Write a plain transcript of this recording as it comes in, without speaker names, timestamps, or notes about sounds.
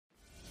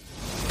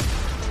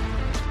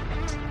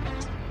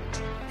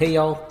Hey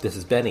y'all, this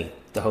is Benny,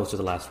 the host of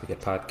the Last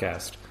Wicket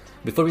podcast.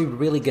 Before we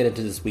really get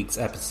into this week's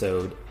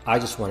episode, I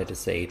just wanted to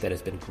say that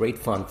it's been great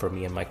fun for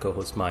me and my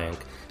co-host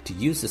Mayank to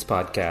use this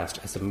podcast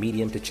as a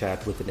medium to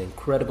chat with an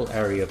incredible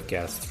array of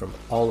guests from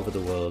all over the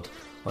world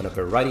on a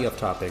variety of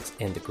topics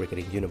in the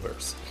cricketing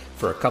universe.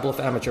 For a couple of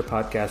amateur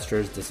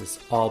podcasters, this is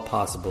all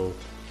possible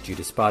due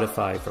to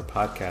Spotify for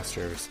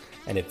podcasters,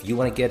 and if you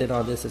want to get in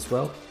on this as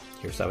well,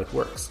 here's how it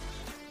works.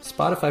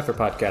 Spotify for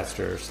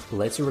Podcasters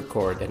lets you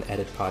record and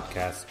edit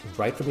podcasts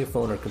right from your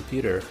phone or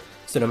computer,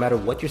 so no matter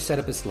what your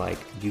setup is like,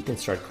 you can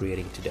start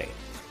creating today.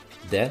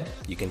 Then,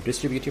 you can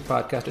distribute your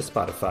podcast to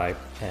Spotify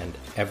and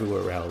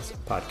everywhere else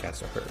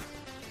podcasts are heard.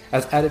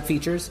 As added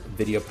features,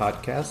 video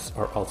podcasts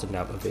are also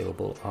now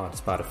available on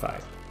Spotify.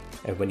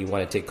 And when you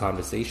want to take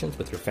conversations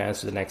with your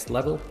fans to the next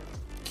level,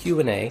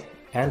 Q&A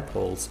and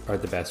polls are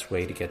the best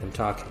way to get them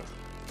talking.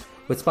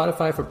 With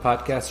Spotify for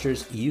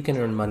Podcasters, you can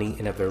earn money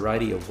in a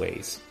variety of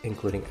ways,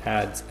 including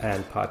ads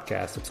and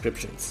podcast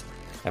subscriptions.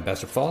 And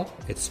best of all,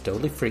 it's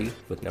totally free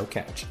with no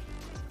catch.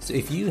 So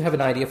if you have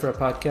an idea for a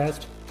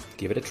podcast,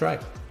 give it a try.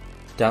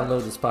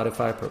 Download the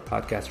Spotify for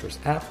Podcasters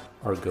app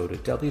or go to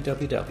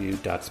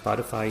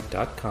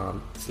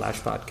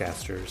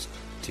www.spotify.com/podcasters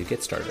to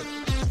get started.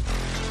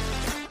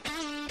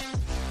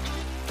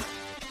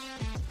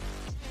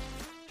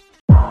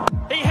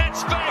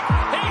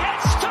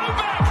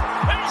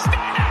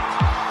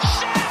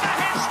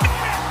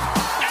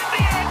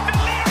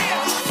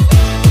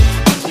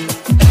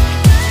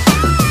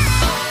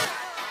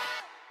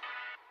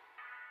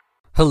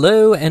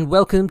 Hello and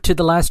welcome to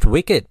The Last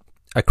Wicket,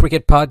 a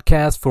cricket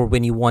podcast for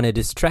when you want to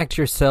distract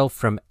yourself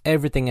from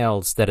everything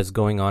else that is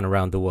going on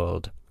around the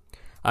world.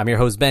 I'm your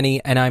host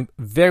Benny, and I'm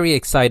very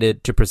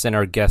excited to present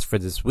our guest for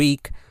this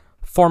week,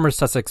 former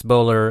Sussex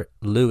bowler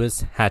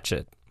Lewis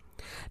Hatchett.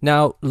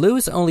 Now,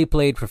 Lewis only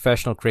played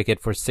professional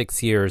cricket for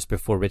 6 years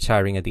before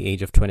retiring at the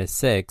age of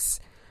 26,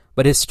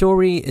 but his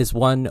story is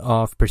one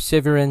of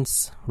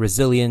perseverance,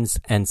 resilience,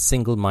 and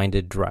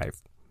single-minded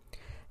drive.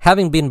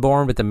 Having been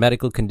born with a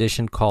medical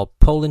condition called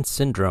Poland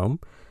syndrome,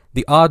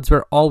 the odds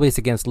were always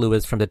against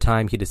Lewis from the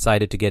time he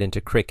decided to get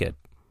into cricket.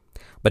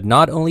 But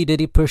not only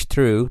did he push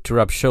through to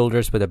rub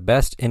shoulders with the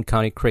best in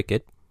county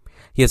cricket,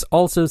 he has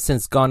also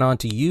since gone on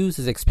to use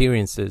his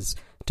experiences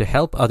to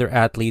help other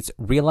athletes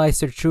realize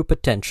their true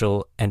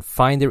potential and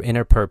find their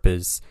inner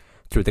purpose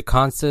through the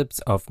concepts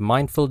of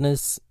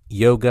mindfulness,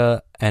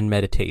 yoga, and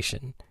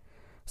meditation.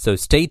 So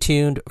stay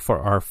tuned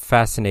for our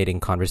fascinating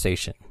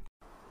conversation.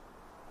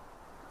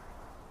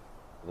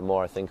 The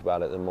more I think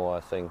about it, the more I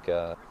think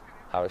how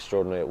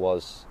extraordinary it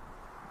was.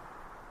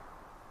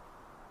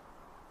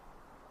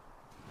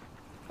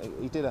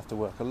 He did have to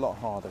work a lot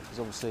harder because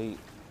obviously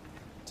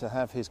to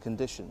have his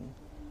condition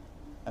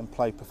and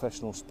play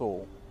professional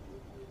sport,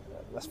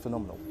 that's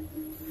phenomenal.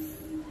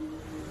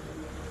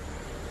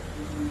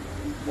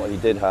 What he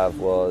did have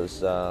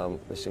was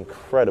this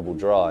incredible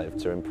drive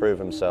to improve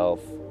himself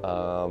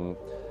on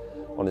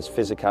his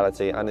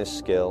physicality and his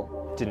skill.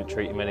 Didn't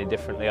treat him any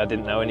differently. I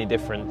didn't know any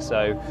different,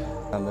 so...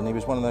 And then he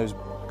was one of those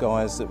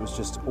guys that was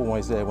just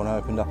always there. When I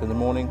opened up in the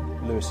morning,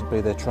 Lewis would be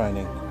there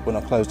training. When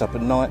I closed up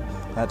at night,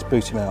 I had to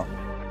boot him out.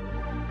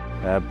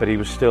 But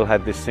he still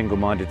had this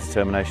single-minded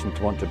determination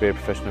to want to be a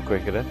professional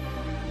cricketer.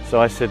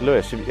 So I said,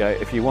 Lewis,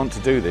 if you want to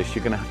do this,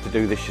 you're going to have to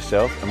do this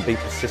yourself and be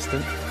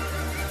persistent.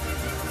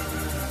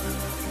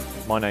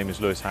 My name is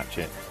Lewis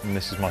Hatchett, and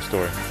this is my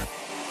story.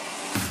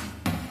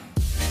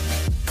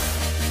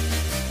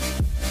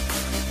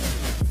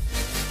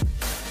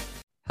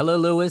 Hello,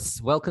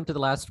 Lewis. Welcome to The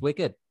Last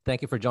Wicket.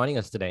 Thank you for joining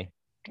us today.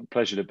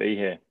 Pleasure to be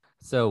here.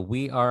 So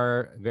we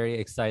are very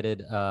excited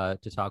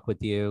to talk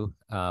with you.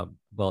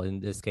 Well, in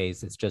this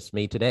case, it's just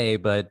me today,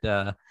 but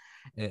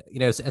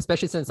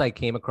especially since I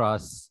came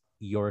across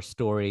your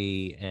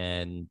story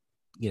and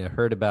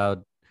heard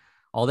about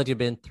all that you've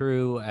been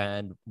through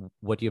and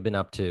what you've been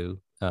up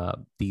to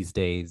these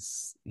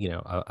days.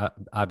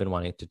 I've been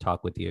wanting to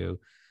talk with you.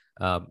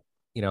 Like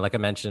I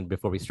mentioned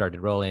before we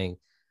started rolling,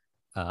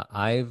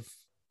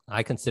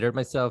 I consider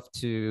myself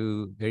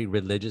to very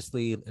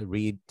religiously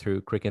read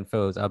through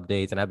Cricinfo's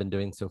updates, and I've been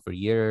doing so for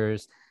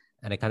years.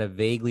 And I kind of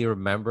vaguely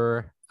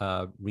remember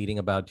reading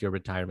about your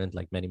retirement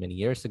like many, many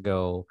years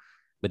ago,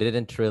 but it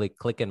didn't really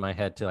click in my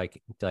head till I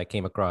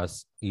came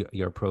across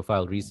your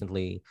profile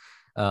recently.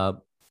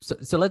 So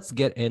let's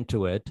get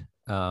into it.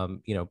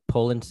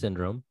 Poland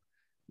syndrome,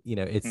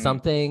 it's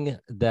something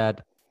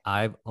that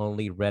I've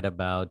only read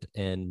about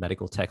in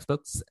medical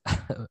textbooks,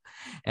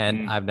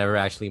 and I've never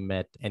actually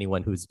met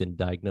anyone who's been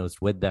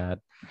diagnosed with that.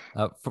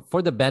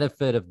 For the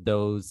benefit of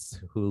those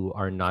who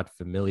are not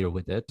familiar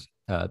with it,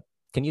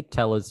 can you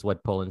tell us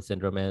what Poland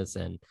syndrome is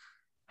and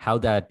how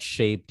that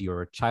shaped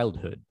your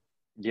childhood?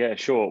 Yeah,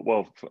 sure.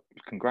 Well,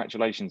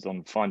 congratulations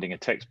on finding a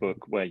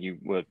textbook where you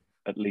were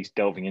at least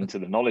delving into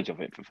the knowledge of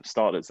it for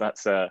starters.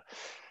 That's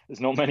there's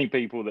not many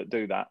people that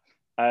do that.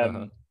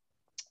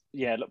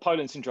 Yeah, look,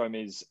 Poland syndrome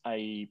is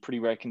a pretty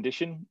rare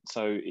condition.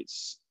 So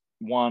it's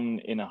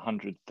 1 in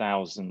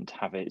 100,000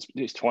 have it.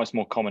 It's twice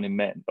more common in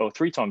men, or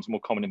 3 times more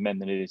common in men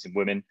than it is in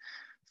women.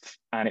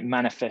 and it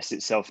manifests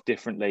itself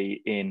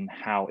differently in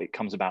how it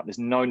comes about. There's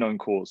no known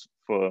cause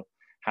for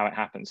how it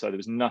happens. So there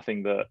was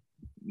nothing that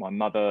my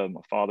mother,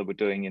 my father were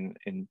doing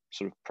in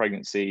sort of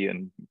pregnancy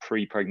and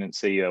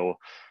pre-pregnancy or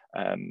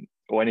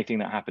anything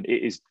that happened.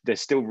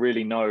 There's still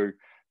really no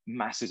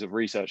masses of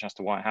research as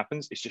to why it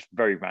happens. It's just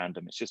very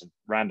random. It's just a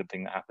random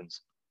thing that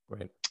happens.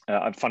 Right.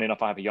 Funny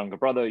enough, I have a younger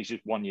brother. He's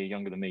just 1 year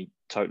younger than me,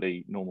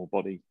 totally normal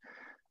body.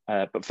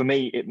 But for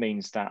me, it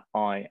means that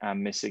I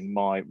am missing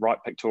my right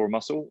pectoral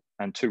muscle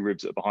and 2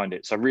 ribs that are behind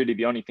it. So really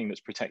the only thing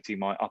that's protecting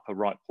my upper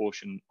right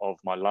portion of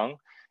my lung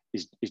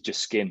is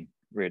just skin,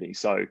 really.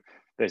 So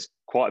there's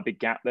quite a big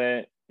gap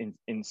there in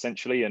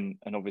essentially, and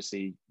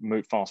obviously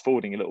fast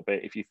forwarding a little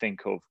bit, if you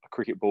think of a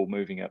cricket ball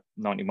moving at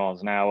 90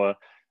 miles an hour,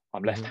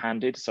 I'm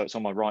left-handed, so it's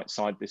on my right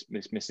side, this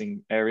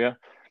missing area.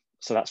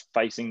 So that's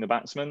facing the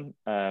batsman.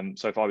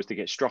 So if I was to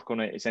get struck on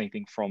it, it's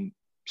anything from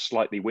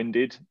slightly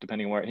winded,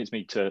 depending on where it hits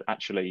me, to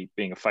actually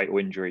being a fatal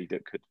injury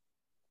that could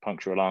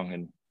puncture a lung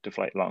and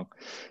deflate a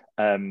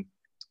lung.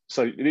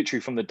 So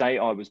literally from the day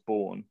I was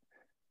born,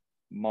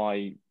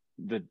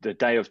 the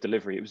day of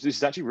delivery, this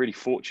is actually really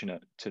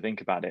fortunate to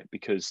think about it,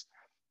 because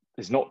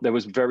there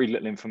was very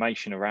little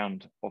information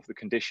around of the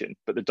condition,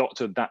 but the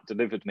doctor that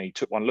delivered me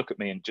took one look at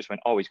me and just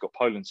went, "Oh, he's got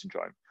Poland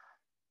syndrome."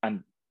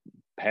 And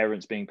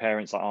parents being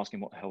parents, like asking,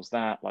 "What the hell's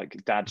that?"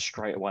 Like dad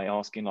straight away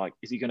asking, like,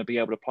 "Is he going to be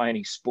able to play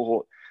any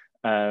sport?"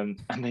 And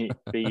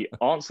the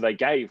answer they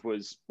gave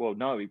was, "Well,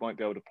 no, he won't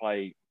be able to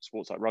play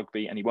sports like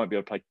rugby, and he won't be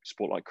able to play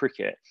sport like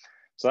cricket."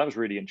 So that was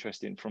really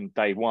interesting from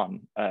day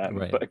one.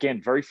 Right. But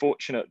again, very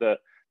fortunate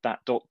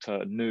that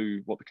doctor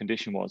knew what the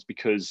condition was,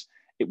 because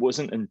it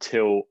wasn't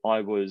until I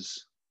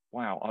was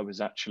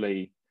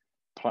actually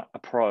a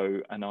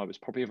pro, and I was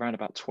probably around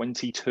about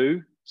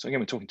 22. So again,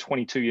 we're talking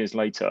 22 years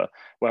later,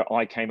 where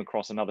I came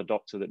across another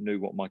doctor that knew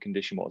what my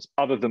condition was,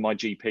 other than my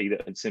GP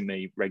that had seen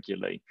me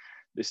regularly.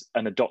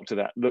 And a doctor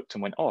that looked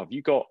and went, "Oh, have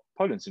you got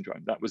Poland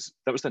syndrome?" That was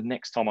the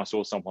next time I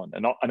saw someone.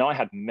 And I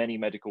had many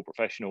medical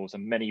professionals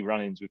and many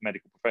run-ins with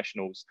medical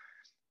professionals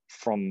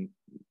from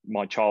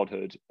my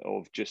childhood,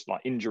 of just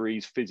like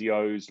injuries,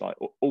 physios, like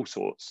all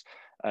sorts,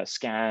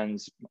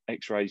 scans,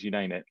 x-rays, you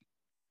name it.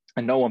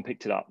 And no one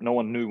picked it up. No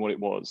one knew what it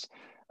was,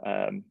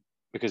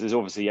 because there's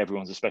obviously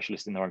everyone's a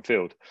specialist in their own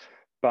field.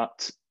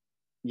 But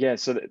yeah,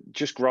 so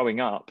just growing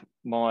up,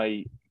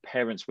 my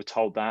parents were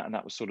told that, and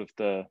that was sort of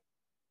the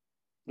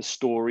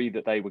story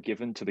that they were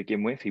given to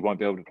begin with. He won't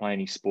be able to play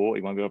any sport.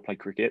 He won't be able to play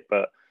cricket.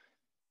 But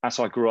as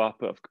I grew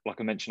up, like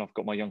I mentioned, I've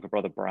got my younger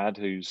brother, Brad,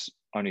 who's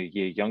only a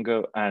year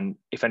younger. And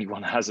if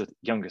anyone has a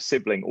younger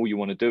sibling, all you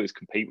want to do is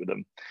compete with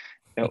them.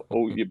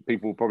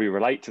 People will probably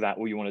relate to that.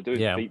 All you want to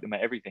do is beat them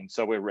at everything.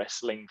 So we're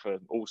wrestling for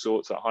all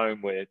sorts at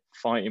home. We're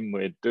fighting.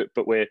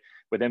 But we're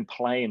then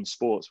playing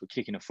sports. We're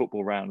kicking a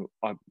football around.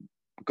 I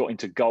got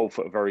into golf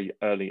at a very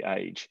early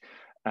age.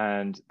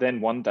 And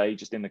then one day,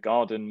 just in the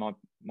garden,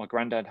 my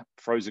granddad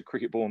throws a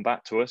cricket ball and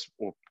bat to us,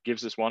 or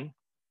gives us one.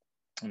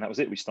 And that was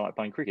it. We started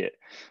playing cricket.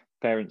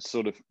 Parents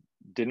sort of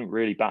didn't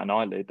really bat an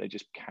eyelid. They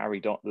just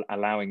carried on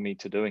allowing me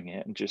to doing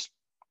it and just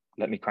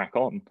let me crack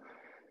on.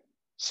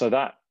 So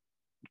that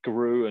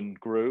grew and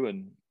grew,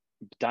 and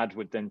dad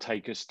would then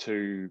take us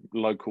to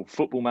local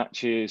football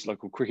matches,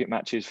 local cricket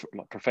matches,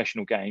 like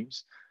professional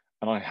games.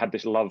 And I had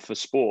this love for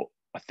sport,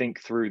 I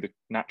think, through the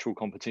natural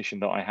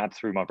competition that I had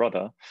through my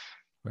brother.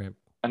 Right.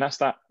 And as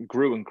that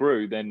grew and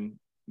grew, then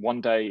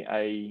one day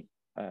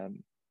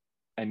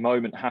a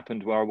moment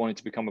happened where I wanted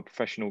to become a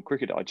professional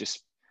cricketer. I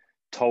just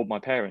told my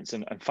parents,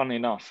 and funnily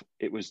enough,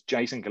 it was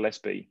Jason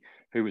Gillespie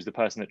who was the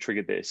person that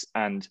triggered this.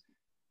 And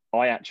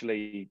I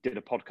actually did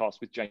a podcast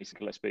with Jason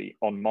Gillespie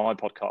on my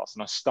podcast,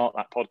 and I start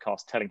that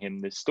podcast telling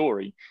him this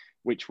story,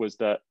 which was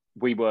that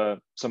one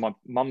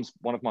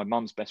of my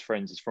mum's best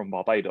friends is from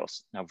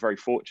Barbados. Now, very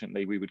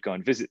fortunately, we would go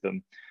and visit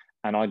them,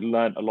 and I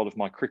learned a lot of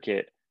my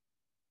cricket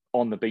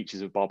on the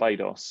beaches of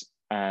Barbados.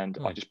 And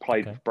I just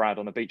played with Brad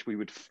on the beach. We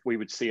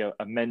would see a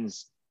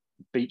men's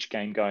beach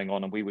game going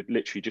on, and we would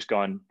literally just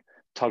go and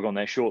tug on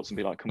their shorts and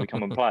be like, "Can we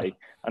come and play?"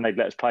 And they'd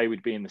let us play.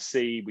 We'd be in the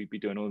sea. We'd be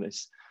doing all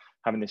this,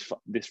 having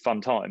this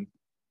fun time.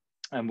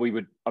 And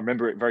I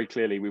remember it very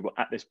clearly. We were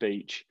at this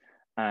beach,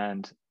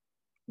 and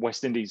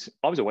West Indies.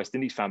 I was a West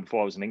Indies fan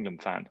before I was an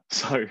England fan.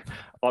 So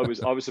I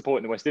was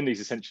supporting the West Indies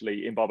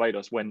essentially in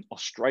Barbados when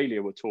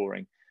Australia were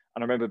touring.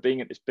 And I remember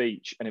being at this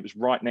beach, and it was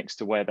right next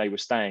to where they were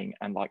staying.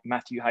 And like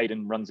Matthew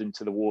Hayden runs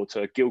into the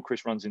water,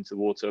 Gilchrist runs into the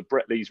water,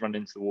 Brett Lee's run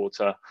into the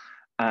water,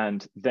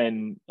 and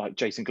then like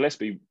Jason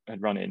Gillespie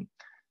had run in.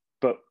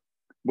 But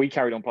we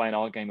carried on playing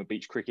our game of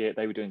beach cricket.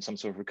 They were doing some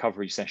sort of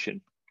recovery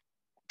session.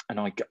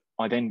 And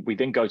we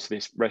then go to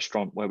this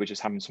restaurant where we're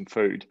just having some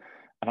food.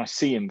 And I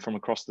see him from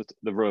across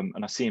the room,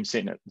 and I see him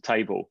sitting at the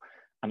table.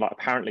 And like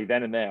apparently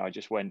then and there, I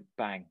just went,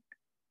 bang,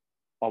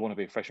 I want to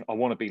be a professional. I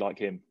want to be like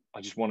him. I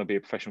just want to be a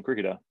professional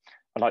cricketer.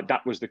 And like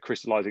that was the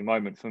crystallizing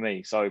moment for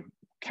me. So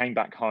came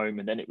back home,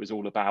 and then it was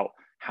all about,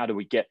 how do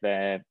we get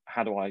there?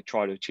 How do I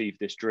try to achieve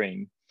this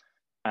dream?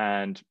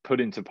 And put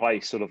into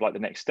place sort of like the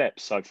next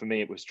steps. So for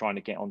me, it was trying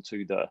to get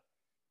onto the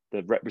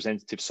the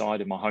representative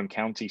side of my home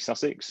county,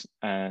 Sussex,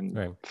 and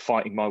Right.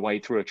 fighting my way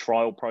through a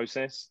trial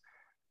process.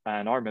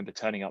 And I remember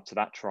turning up to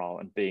that trial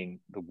and being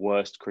the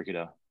worst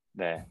cricketer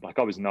there. Like,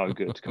 I was no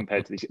good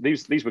compared to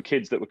these were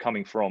kids that were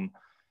coming from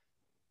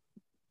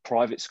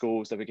private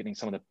schools. They were getting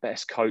some of the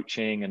best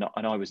coaching, and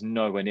I was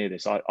nowhere near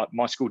this.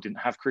 My school didn't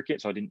have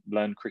cricket, so I didn't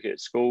learn cricket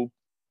at school.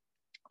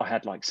 I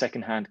had like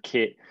secondhand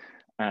kit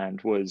and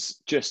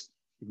was just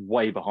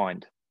way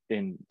behind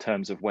in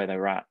terms of where they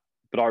were at.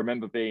 But I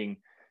remember being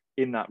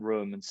in that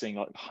room and seeing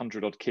like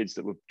 100 odd kids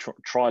that were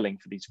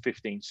trialing for these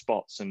 15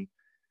 spots, and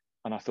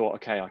I thought,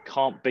 okay, I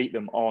can't beat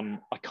them on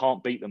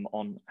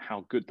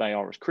how good they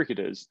are as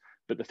cricketers,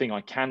 but the thing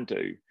I can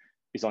do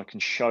is I can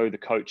show the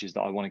coaches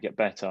that I want to get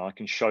better. I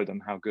can show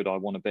them how good I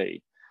want to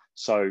be.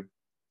 So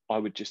I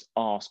would just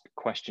ask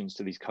questions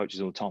to these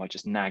coaches all the time. I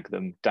just nag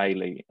them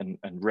daily and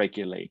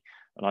regularly.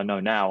 And I know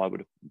now I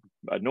would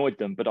have annoyed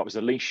them, but I was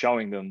at least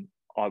showing them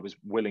I was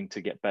willing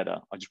to get better.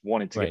 I just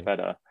wanted to get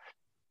better.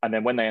 And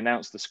then when they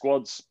announced the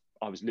squads,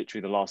 I was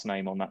literally the last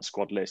name on that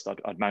squad list.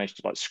 I'd managed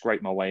to like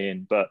scrape my way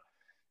in. But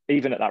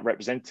even at that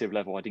representative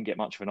level, I didn't get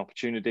much of an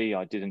opportunity.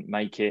 I didn't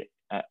make it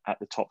at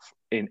the top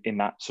in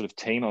that sort of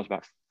team. I was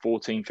about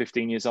 14,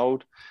 15 years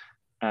old,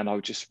 and I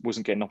just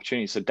wasn't getting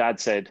opportunities. So Dad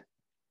said,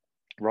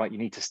 right, you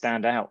need to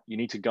stand out. You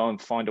need to go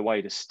and find a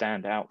way to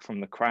stand out from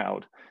the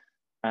crowd.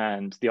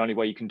 And the only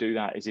way you can do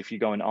that is if you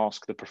go and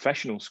ask the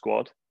professional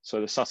squad.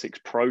 So the Sussex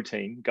pro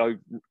team, go,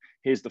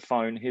 here's the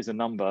phone, here's a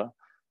number,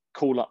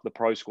 call up the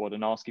pro squad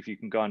and ask if you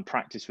can go and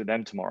practice with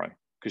them tomorrow,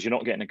 because you're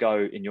not getting a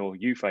go in your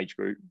youth age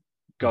group.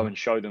 Go and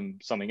show them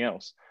something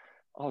else.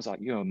 I was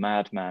like, you're a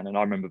madman. And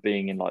I remember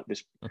being in like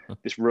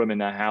this room in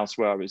their house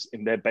where I was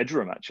in their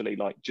bedroom, actually,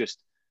 like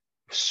just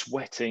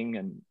sweating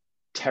and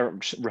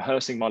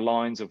rehearsing my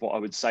lines of what I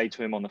would say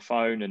to him on the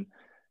phone, and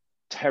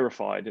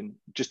terrified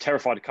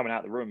of coming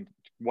out of the room,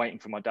 waiting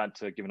for my dad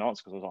to give an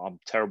answer, because I was like, I'm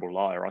a terrible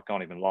liar. I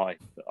can't even lie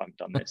that I've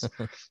done this.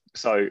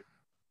 So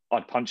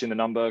I'd punch in the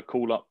number,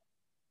 call up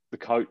the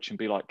coach and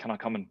be like, can I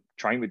come and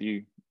train with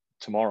you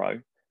tomorrow?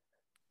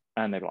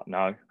 And they're like,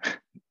 no.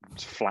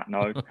 It's flat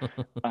no.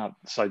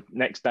 So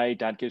next day,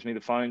 Dad gives me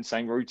the phone,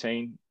 same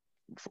routine,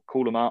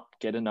 call them up,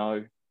 get a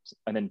no,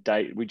 and then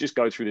we just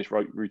go through this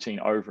routine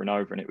over and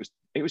over, and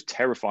it was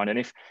terrifying. And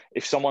if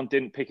someone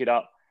didn't pick it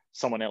up,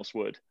 someone else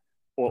would,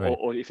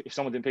 or if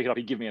someone didn't pick it up,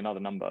 he'd give me another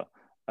number.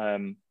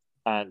 And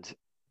I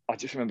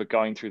just remember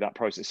going through that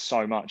process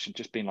so much and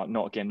just being like,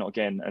 not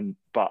again.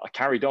 But I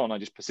carried on. I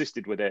just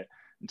persisted with it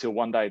until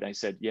one day they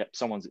said, yep,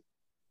 someone's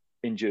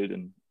injured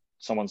and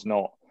someone's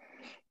not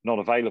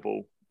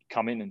available.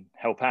 Come in and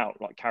help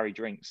out, like carry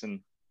drinks. And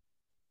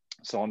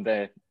so I'm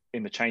there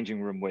in the changing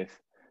room with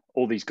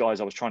all these guys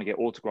I was trying to get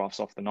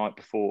autographs off the night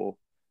before,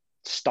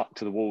 stuck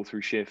to the wall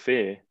through sheer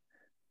fear,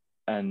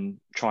 and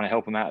trying to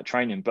help them out at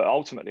training. But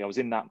ultimately I was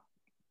in that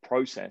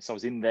process. I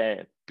was in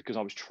there because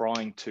I was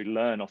trying to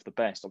learn off the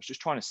best. I was just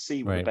trying to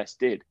see what the best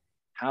did.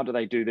 How do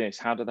they do this?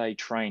 How do they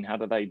train? How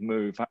do they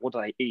move? What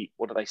do they eat?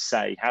 What do they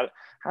say? How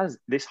does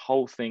this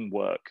whole thing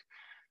work?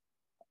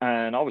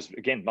 And I was,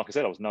 again, like I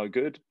said, I was no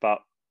good, but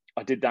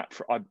I did that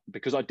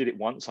because I did it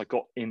once. I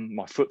got in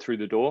my foot through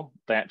the door.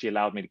 They actually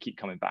allowed me to keep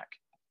coming back,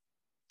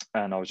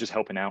 and I was just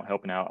helping out.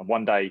 And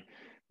one day,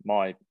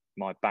 my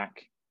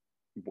back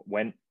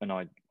went, and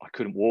I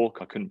couldn't walk.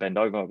 I couldn't bend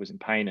over. I was in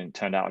pain, and it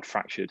turned out I'd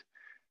fractured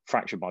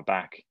my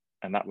back.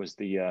 And that was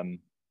the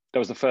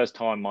first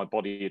time my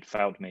body had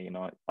failed me. And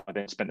I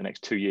then spent the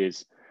next 2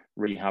 years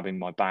rehabbing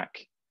my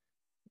back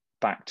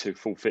to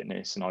full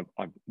fitness. And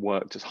I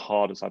worked as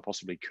hard as I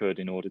possibly could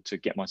in order to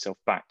get myself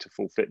back to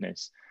full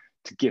fitness,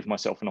 to give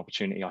myself an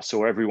opportunity. I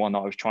saw everyone that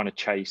I was trying to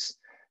chase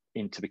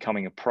into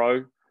becoming a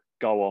pro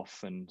go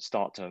off and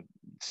start to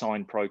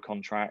sign pro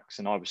contracts.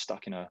 And I was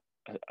stuck in a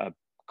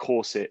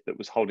corset that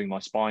was holding my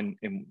spine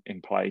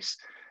in place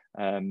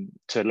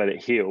to let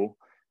it heal,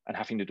 and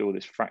having to do all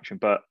this fraction.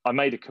 But I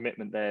made a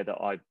commitment there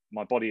that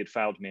my body had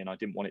failed me, and I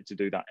didn't want it to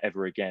do that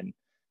ever again.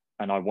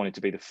 And I wanted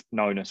to be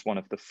known as one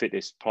of the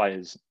fittest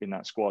players in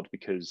that squad,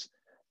 because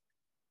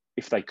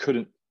if they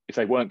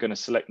weren't going to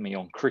select me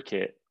on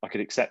cricket, I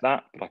could accept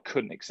that, but I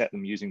couldn't accept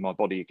them using my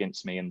body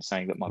against me and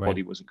saying that my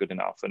body wasn't good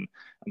enough and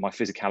my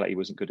physicality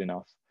wasn't good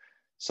enough.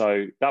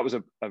 So that was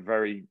a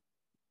very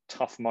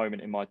tough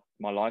moment in my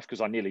life,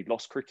 because I nearly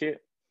lost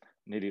cricket.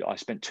 I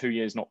spent 2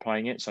 years not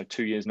playing it. So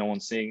 2 years, no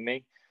one's seeing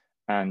me.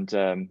 And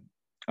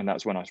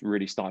that's when I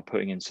really started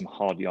putting in some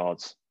hard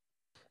yards.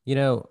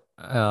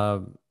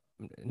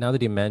 Now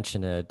that you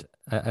mention it,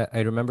 I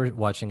remember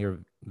watching your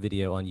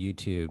video on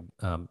YouTube,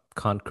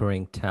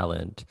 Conquering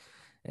Talent,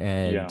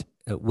 and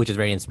which is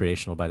very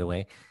inspirational, by the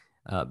way.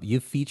 You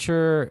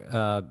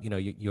feature,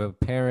 your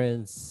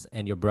parents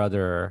and your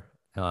brother.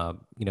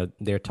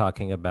 They're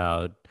talking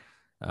about,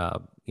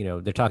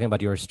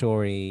 your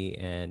story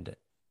and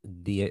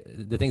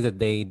the things that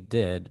they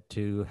did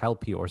to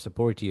help you or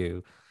support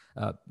you.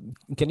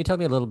 Can you tell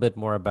me a little bit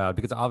more about,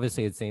 because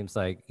obviously it seems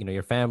like,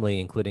 your family,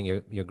 including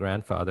your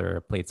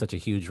grandfather, played such a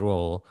huge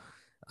role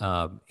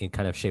in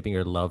kind of shaping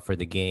your love for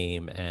the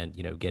game and,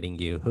 getting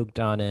you hooked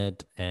on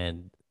it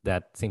and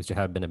that seems to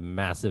have been a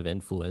massive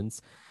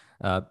influence.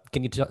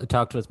 Can you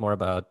talk to us more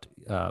about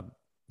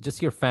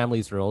just your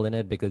family's role in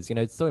it? Because,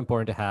 it's so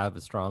important to have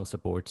a strong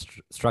support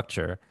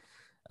structure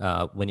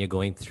when you're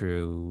going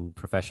through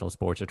professional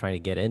sports or trying to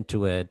get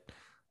into it.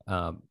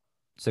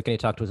 So can you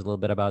talk to us a little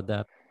bit about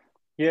that?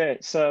 Yeah,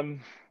 it's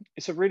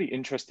a really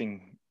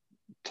interesting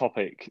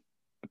topic,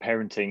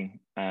 parenting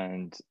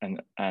and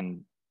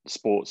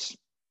sports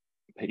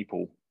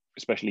people,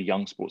 especially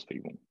young sports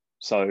people.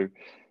 So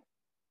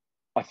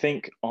I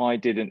think I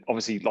didn't,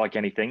 obviously, like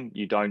anything,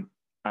 you don't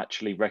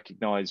actually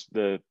recognize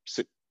the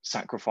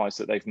sacrifice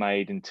that they've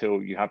made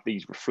until you have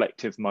these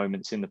reflective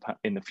moments in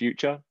the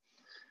future.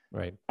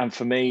 Right. And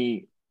for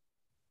me,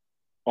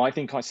 I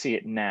think I see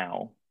it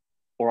now,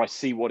 or I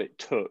see what it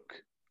took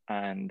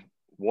and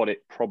what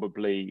it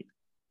probably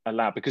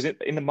allowed, because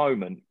in the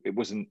moment it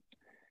wasn't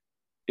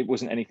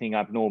anything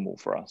abnormal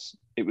for us.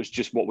 It was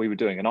just what we were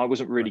doing, and I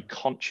wasn't really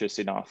conscious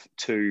enough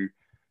to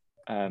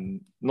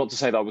not to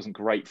say that I wasn't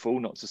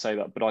grateful, not to say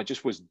that, but I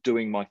just was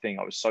doing my thing.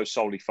 I was so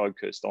solely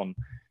focused on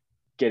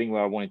getting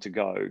where I wanted to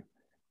go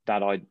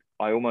that I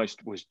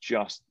almost was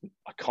just,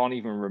 I can't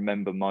even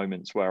remember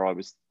moments where I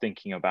was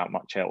thinking about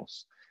much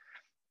else.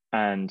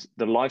 And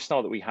the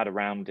lifestyle that we had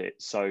around it,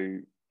 so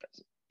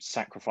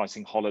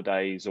sacrificing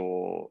holidays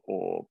or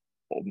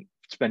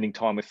spending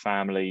time with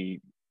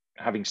family,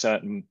 having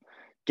certain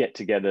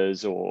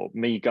get-togethers, or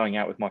me going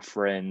out with my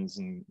friends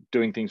and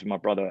doing things with my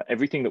brother,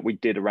 everything that we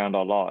did around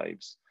our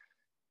lives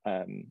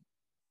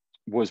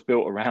was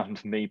built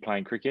around me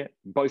playing cricket,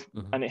 both.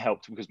 And it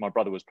helped because my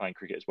brother was playing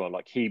cricket as well.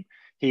 Like he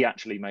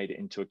actually made it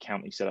into a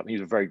county setup.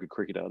 He's a very good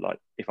cricketer. Like,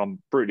 if I'm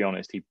brutally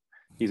honest,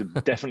 he's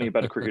definitely a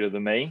better cricketer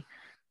than me.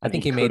 I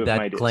think he made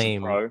that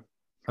claim. I'm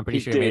pretty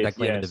sure he made that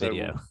claim in the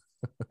video.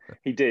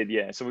 He did,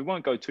 yeah. So we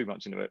won't go too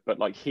much into it, but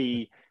like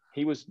he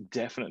was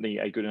definitely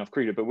a good enough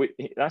cricketer. But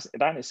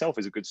that in itself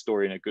is a good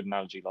story and a good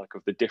analogy, like,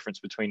 of the difference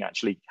between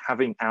actually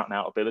having out and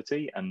out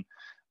ability and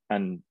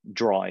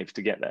drive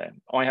to get there.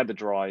 I had the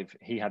drive,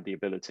 he had the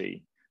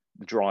ability,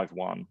 the drive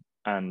won,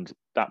 and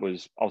that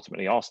was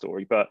ultimately our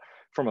story. But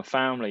from a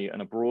family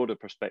and a broader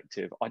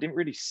perspective, I didn't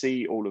really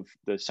see all of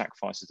the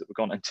sacrifices that were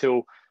gone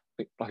until,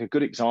 like, a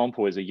good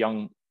example is a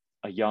young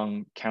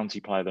county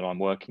player that I'm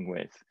working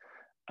with.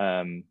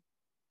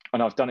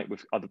 And I've done it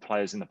with other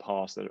players in the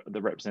past at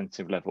the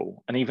representative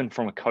level, and even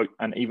from a coach,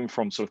 and even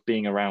from sort of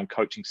being around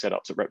coaching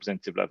setups at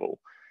representative level.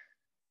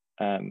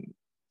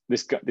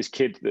 This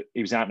kid, that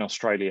he was out in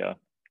Australia,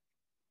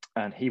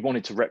 and he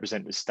wanted to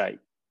represent the state.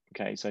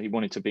 Okay, so he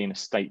wanted to be in a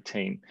state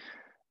team,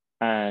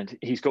 and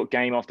he's got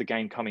game after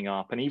game coming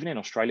up. And even in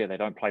Australia, they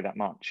don't play that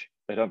much.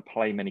 They don't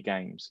play many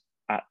games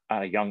at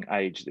a young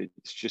age.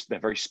 It's just, they're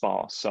very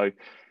sparse. So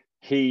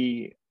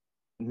he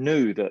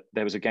knew that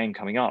there was a game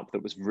coming up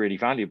that was really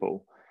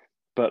valuable,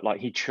 but like,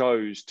 he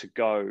chose to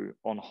go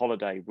on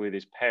holiday with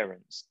his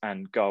parents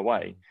and go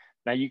away.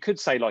 Now, you could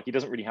say, like, he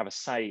doesn't really have a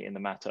say in the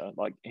matter.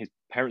 Like, his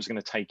parents are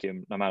going to take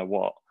him no matter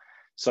what.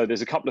 So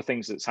there's a couple of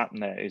things that's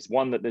happened there. Is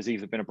one, that there's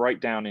either been a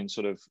breakdown in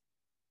sort of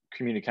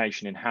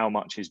communication in how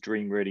much his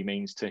dream really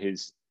means to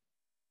his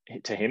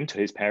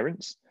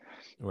parents,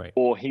 right?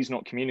 Or he's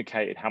not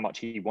communicated how much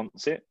he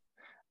wants it.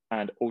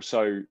 And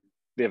also,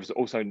 there's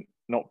also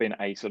not been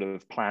a sort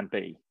of plan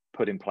B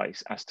put in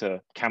place as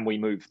to, can we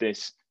move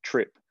this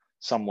trip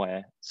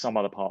somewhere, some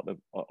other part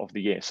of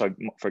the year. So,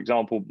 for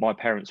example, my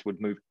parents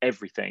would move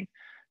everything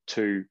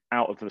to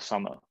out of the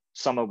summer.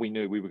 Summer, we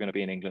knew we were going to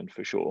be in England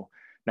for sure.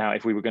 Now,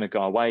 if we were going to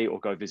go away or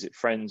go visit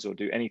friends or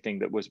do anything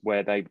that was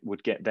where they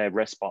would get their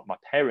respite, my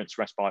parents'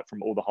 respite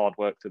from all the hard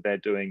work that they're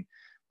doing,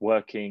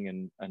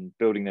 working and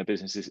building their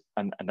businesses,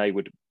 and they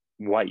would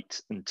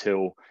wait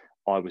until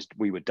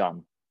we were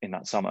done in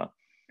that summer.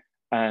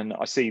 And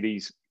I see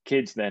these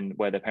kids then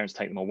where their parents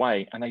take them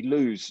away, and they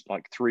lose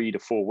like 3 to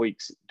 4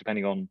 weeks,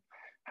 depending on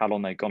how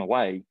long they've gone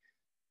away,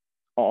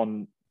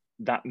 on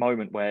that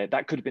moment where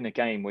that could have been a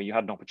game where you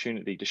had an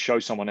opportunity to show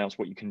someone else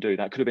what you can do.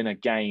 That could have been a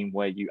game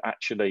where you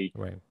actually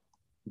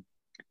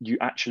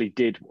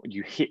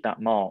you hit that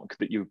mark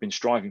that you've been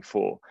striving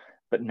for.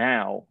 But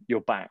now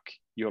you're back.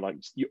 You're like,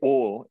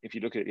 or if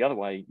you look at it the other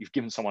way, you've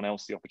given someone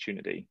else the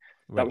opportunity.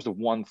 Right. That was the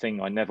one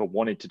thing I never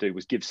wanted to do,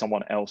 was give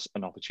someone else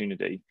an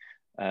opportunity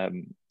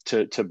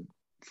to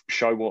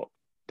show what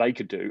they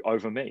could do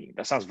over me.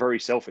 That sounds very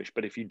selfish,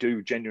 but if you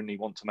do genuinely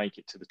want to make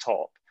it to the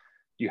top,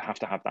 you have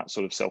to have that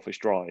sort of selfish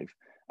drive.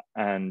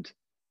 And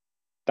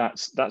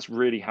that's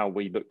really how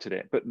we looked at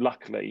it. But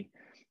luckily,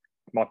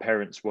 my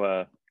parents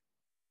were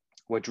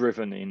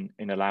driven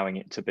in allowing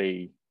it to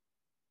be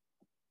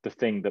the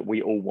thing that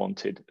we all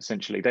wanted.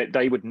 Essentially,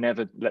 they would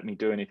never let me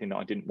do anything that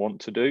I didn't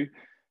want to do.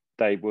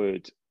 They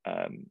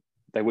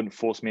wouldn't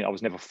force me. I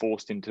was never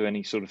forced into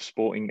any sort of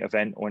sporting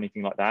event or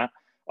anything like that.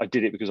 I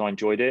did it because I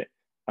enjoyed it,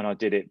 and I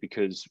did it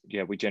because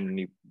we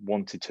genuinely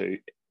wanted to.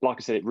 Like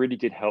I said, it really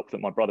did help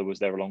that my brother was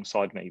there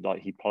alongside me.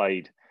 Like, he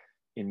played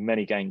in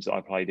many games that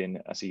I played in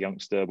as a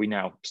youngster. We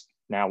now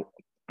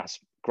as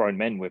grown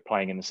men, we're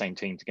playing in the same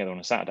team together on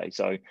a Saturday.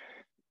 So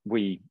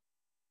we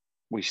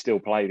still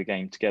play the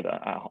game together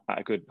at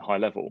a good high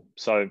level.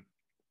 So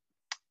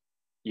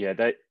Yeah,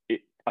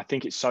 I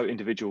think it's so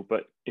individual,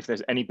 but if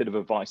there's any bit of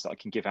advice that I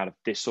can give out of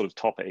this sort of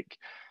topic,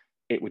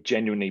 it would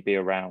genuinely be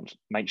around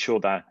make sure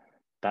that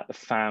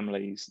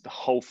the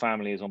whole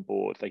family is on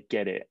board, they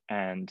get it,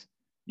 and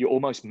you're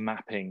almost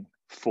mapping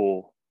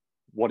for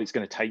what it's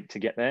going to take to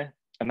get there.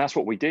 And that's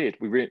what we did.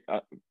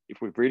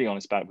 If we're really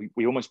honest about it,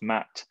 we almost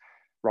mapped,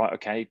 right,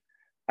 okay,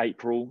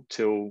 April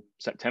till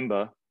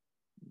September,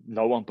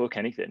 no one book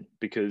anything,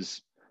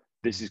 because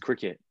this is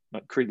cricket.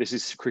 This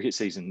is cricket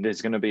season.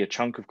 There's going to be a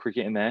chunk of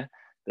cricket in there.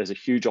 There's a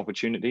huge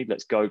opportunity.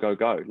 Let's go, go,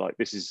 go. Like,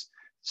 this is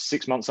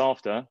 6 months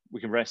after,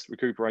 we can rest,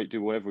 recuperate,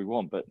 do whatever we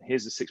want. But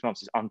here's the 6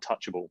 months is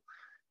untouchable.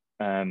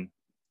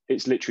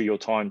 It's literally your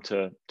time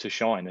to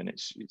shine, and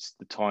it's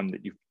the time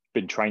that you've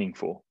been training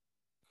for.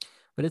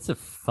 But it's a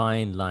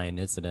fine line,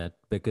 isn't it?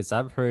 Because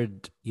I've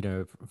heard,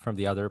 from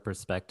the other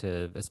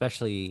perspective,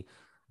 especially,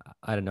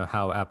 I don't know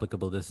how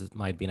applicable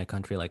might be in a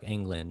country like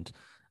England,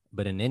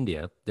 but in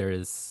India, there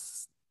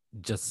is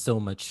just so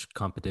much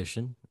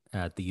competition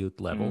at the youth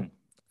level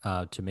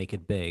to make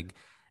it big.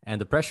 And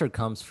the pressure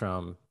comes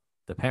from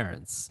the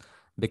parents,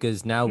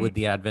 because now with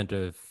the advent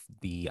of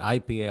the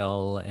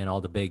IPL and all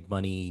the big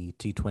money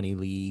T20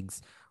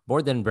 leagues,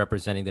 more than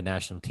representing the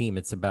national team,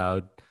 it's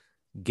about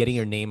getting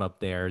your name up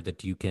there,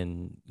 that you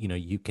can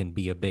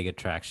be a big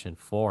attraction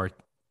for,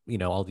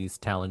 all these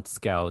talent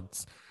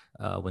scouts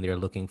when they're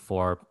looking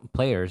for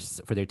players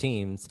for their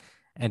teams.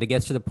 And it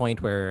gets to the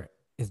point where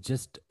it's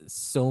just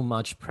so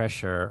much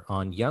pressure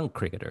on young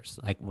cricketers.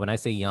 Like, when I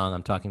say young,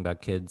 I'm talking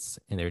about kids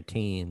in their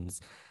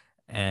teens.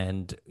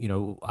 And,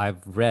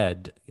 I've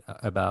read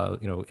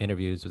about,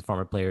 interviews with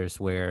former players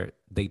where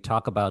they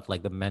talk about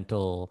like the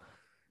mental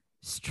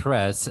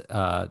stress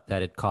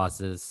that it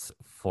causes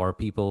for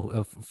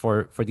people,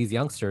 for these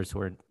youngsters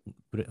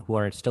who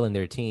are still in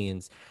their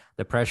teens,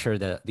 the pressure,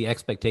 the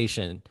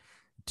expectation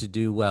to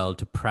do well,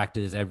 to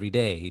practice every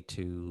day,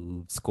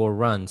 to score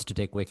runs, to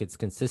take wickets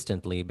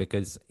consistently,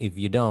 because if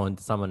you don't,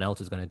 someone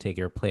else is going to take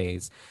your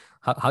place.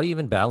 How do you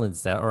even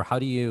balance that? Or how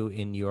do you,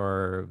 in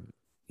your,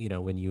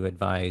 when you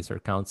advise or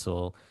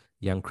counsel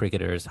young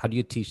cricketers, how do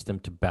you teach them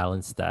to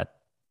balance that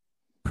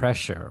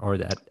pressure or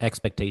that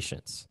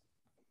expectations?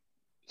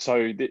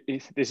 So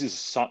this is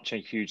such a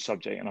huge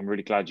subject, and I'm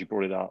really glad you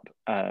brought it up.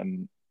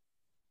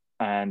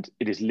 And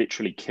it is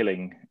literally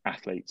killing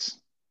athletes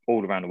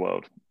all around the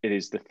world. It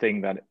is the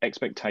thing that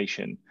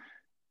expectation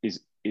is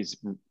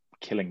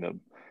killing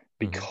them,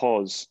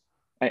 because,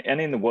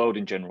 and in the world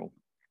in general,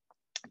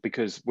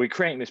 because we're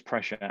creating this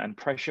pressure, and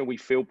we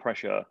feel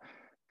pressure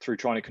through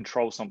trying to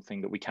control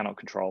something that we cannot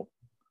control.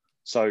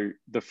 So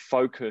the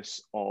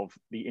focus of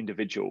the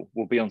individual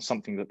will be on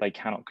something that they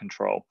cannot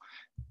control.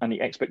 And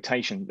the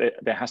expectation,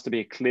 there has to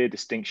be a clear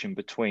distinction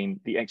between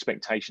the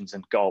expectations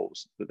and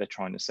goals that they're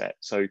trying to set.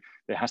 So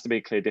there has to be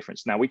a clear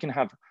difference. Now, we can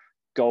have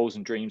goals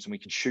and dreams, and we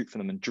can shoot for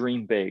them and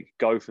dream big,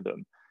 go for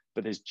them,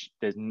 but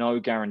there's no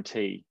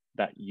guarantee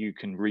that you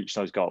can reach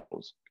those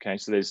goals. Okay,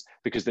 so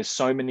because there's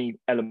so many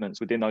elements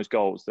within those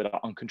goals that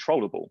are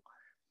uncontrollable.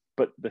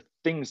 But the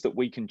things that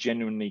we can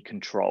genuinely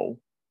control,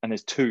 and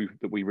there's two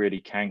that we really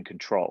can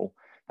control,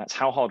 that's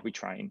how hard we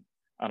train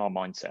and our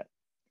mindset.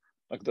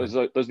 Like, those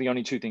are the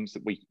only two things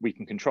that we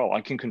can control.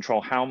 I can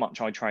control how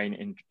much I train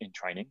in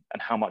training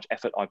and how much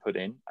effort I put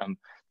in.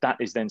 That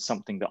is then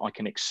something that I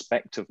can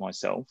expect of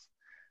myself.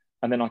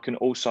 And then I can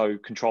also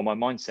control my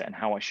mindset and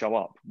how I show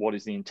up. What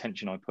is the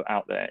intention I put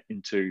out there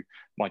into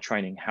my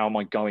training? How am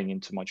I going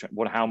into my training?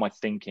 How am I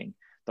thinking?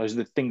 Those are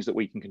the things that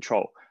we can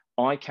control.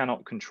 I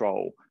cannot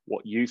control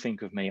what you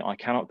think of me. I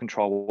cannot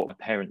control what my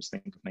parents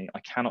think of me. I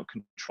cannot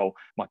control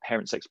my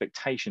parents'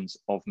 expectations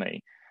of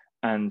me.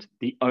 And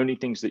the only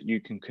things that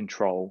you can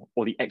control,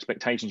 or the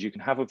expectations you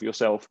can have of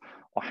yourself,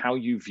 are how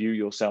you view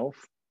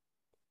yourself,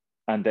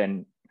 and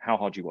then how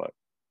hard you work.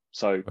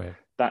 So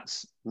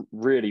that's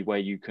really where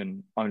you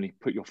can only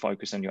put your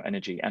focus and your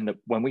energy. And that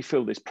when we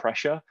feel this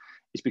pressure,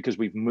 it's because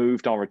we've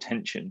moved our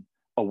attention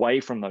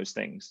away from those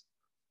things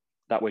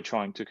that we're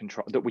trying to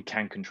control, that we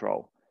can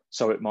control.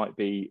 So it might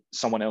be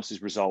someone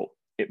else's result.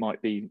 It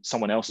might be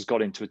someone else has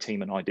got into a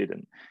team and I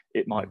didn't.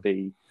 It might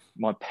be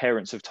my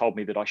parents have told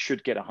me that I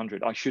should get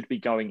 100. I should be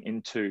going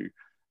into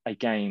a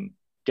game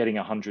getting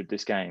 100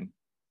 this game.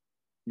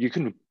 You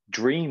can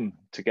dream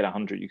to get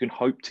 100. You can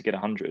hope to get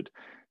 100,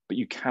 but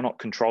you cannot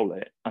control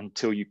it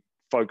until you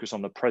focus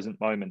on the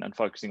present moment and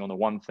focusing on the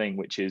one thing,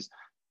 which is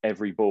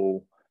every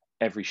ball,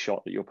 every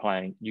shot that you're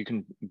playing. You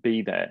can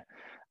be there.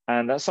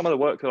 And that's some of the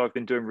work that I've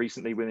been doing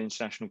recently with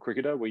International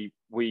Cricketer.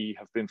 We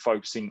have been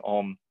focusing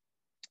on,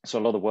 so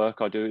a lot of the work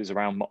I do is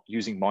around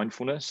using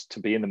mindfulness to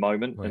be in the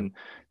moment and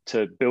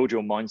to build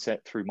your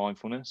mindset through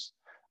mindfulness.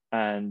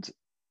 And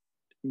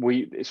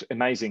it's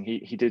amazing.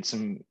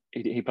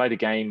 He played a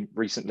game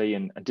recently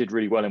and did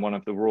really well in one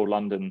of the Royal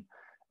London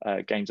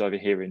games over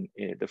here in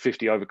the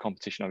 50 over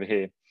competition over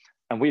here.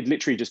 And we'd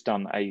literally just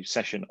done a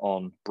session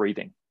on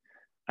breathing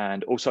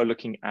and also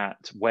looking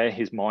at where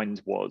his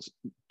mind was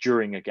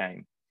during a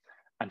game,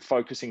 and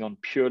focusing on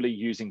purely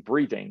using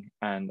breathing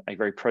and a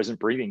very present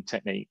breathing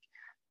technique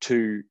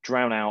to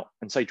drown out,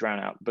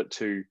 but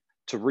to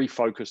to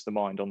refocus the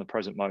mind on the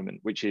present moment,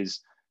 which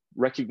is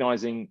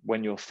recognizing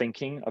when you're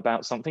thinking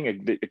about something,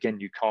 again,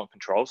 you can't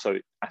control. So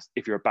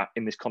if you're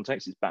in this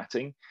context, it's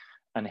batting,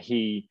 and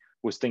he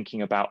was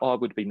thinking about, oh,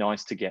 it would be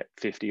nice to get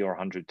 50 or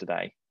 100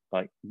 today.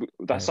 Like,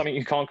 that's something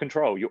you can't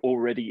control. You're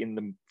already in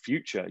the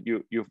future.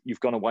 You've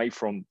gone away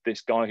from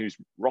this guy who's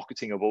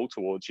rocketing a ball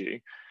towards you,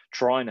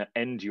 trying to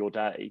end your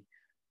day,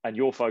 and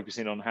you're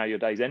focusing on how your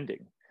day's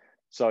ending.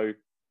 So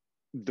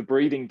the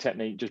breathing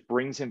technique just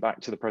brings him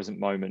back to the present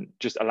moment,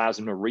 just allows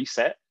him to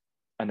reset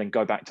and then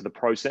go back to the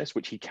process,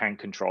 which he can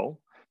control.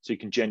 So you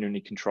can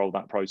genuinely control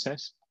that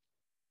process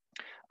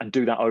and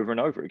do that over and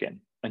over again,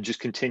 and just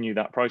continue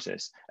that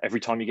process. Every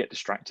time you get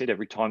distracted,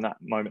 every time that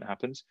moment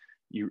happens,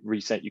 you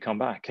reset, you come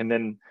back. And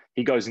then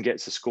he goes and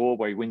gets a score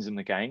where he wins in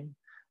the game.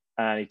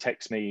 And he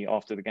texts me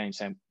after the game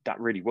saying, that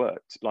really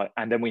worked. Like,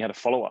 and then we had a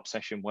follow-up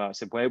session where I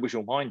said, where was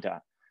your mind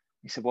at?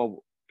 He said,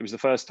 well, it was the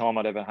first time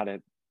I'd ever had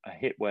a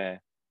hit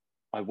where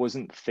I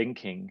wasn't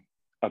thinking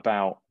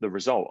about the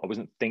result. I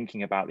wasn't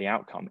thinking about the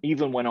outcome.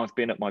 Even when I've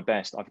been at my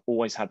best, I've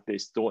always had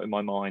this thought in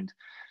my mind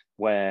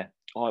where,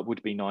 oh, it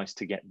would be nice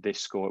to get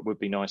this score. It would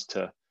be nice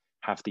to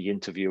have the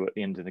interview at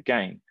the end of the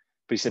game.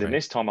 But he said, in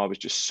this time, I was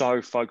just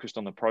so focused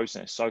on the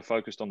process, so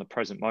focused on the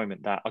present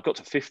moment, that I got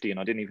to 50 and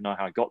I didn't even know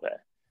how I got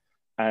there.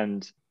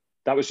 And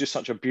that was just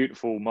such a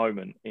beautiful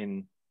moment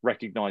in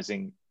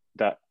recognizing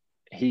that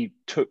he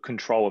took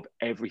control of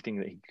everything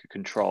that he could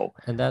control.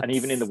 And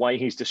even in the way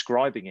he's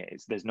describing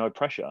it, there's no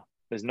pressure.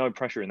 There's no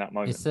pressure in that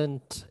moment.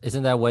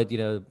 Isn't that what,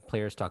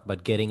 players talk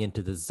about, getting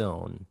into the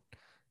zone,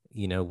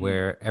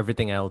 where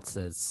everything else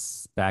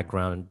is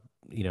background,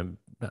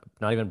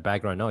 not even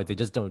background noise. They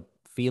just don't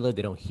feel it.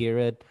 They don't hear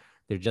it.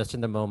 They're just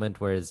in the moment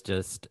where it's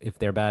just, if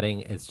they're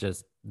batting, it's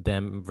just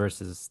them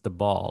versus the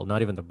ball,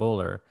 not even the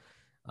bowler.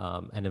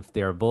 And if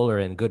they're a bowler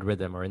in good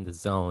rhythm or in the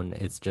zone,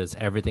 it's just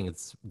everything.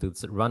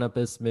 The run up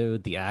is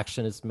smooth, the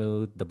action is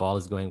smooth, the ball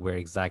is going where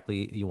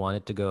exactly you want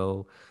it to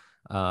go.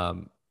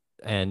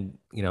 And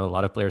a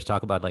lot of players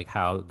talk about like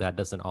how that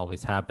doesn't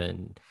always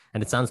happen.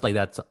 And it sounds like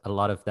a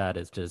lot of that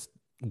is just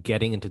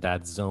getting into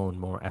that zone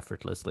more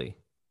effortlessly.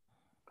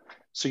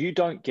 So you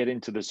don't get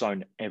into the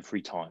zone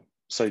every time.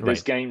 So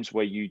there's games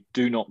where you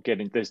do not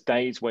get in. There's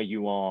days where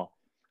you are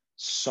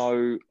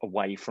so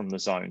away from the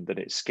zone that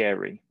it's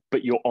scary,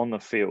 but you're on the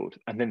field,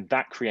 and then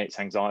that creates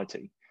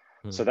anxiety.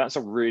 So that's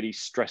a really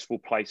stressful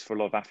place for a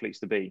lot of athletes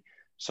to be.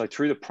 So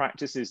through the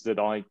practices that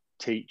I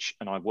teach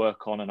and I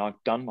work on and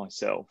I've done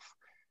myself,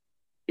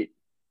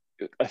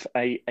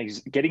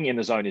 getting in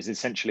the zone is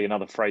essentially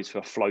another phrase for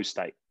a flow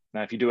state.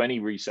 Now, if you do any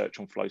research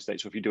on flow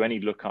states, or if you do any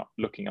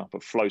looking up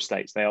of flow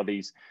states, they are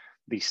these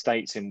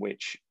states in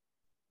which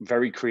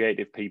very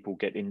creative people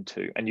get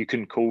into, and you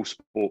can call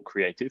sport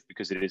creative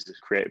because it is a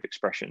creative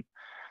expression.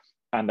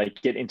 And they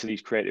get into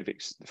these creative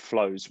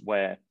flows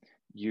where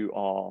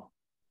you're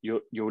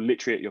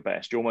literally at your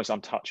best. You're almost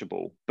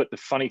untouchable. But the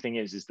funny thing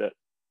is that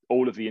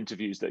all of the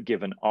interviews that are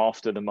given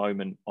after the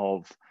moment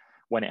of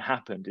when it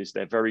happened is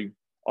they're very,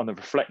 on the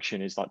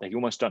reflection, is like they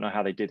almost don't know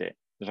how they did it.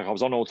 It's like, I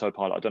was on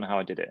autopilot, I don't know how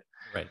I did it.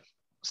 Right.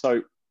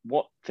 So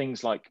what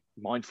things like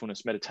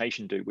mindfulness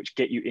meditation do, which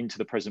get you into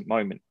the present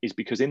moment, is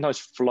because in those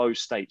flow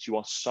states, you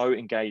are so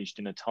engaged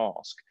in a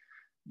task.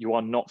 You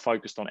are not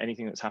focused on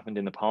anything that's happened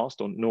in the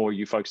past, nor are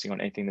you focusing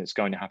on anything that's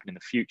going to happen in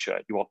the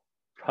future. You are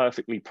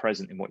perfectly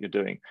present in what you're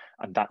doing.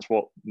 And that's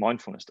what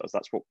mindfulness does.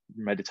 That's what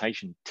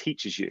meditation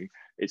teaches you.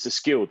 It's a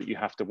skill that you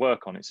have to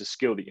work on. It's a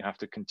skill that you have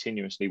to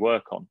continuously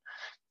work on.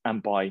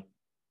 And by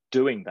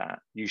doing that,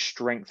 you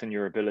strengthen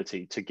your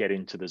ability to get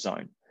into the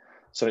zone.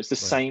 So it's the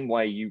same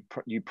way you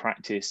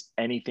practice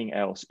anything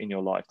else in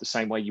your life, the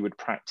same way you would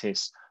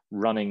practice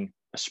running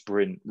a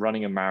sprint,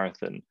 running a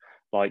marathon.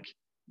 Like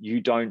you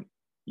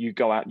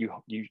go out,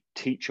 you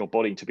teach your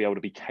body to be able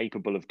to be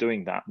capable of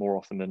doing that more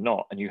often than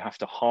not. And you have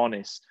to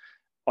harness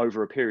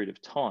over a period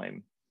of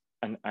time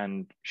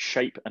and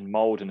shape and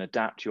mold and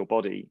adapt your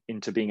body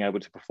into being able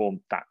to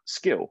perform that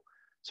skill.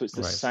 So it's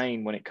the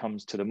same when it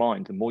comes to the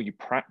mind. The more you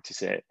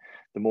practice it,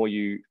 the more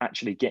you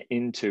actually get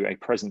into a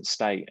present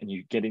state and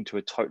you get into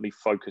a totally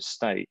focused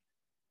state,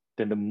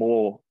 then the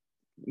more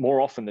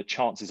often the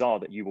chances are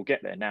that you will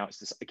get there. Now it's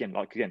this, again,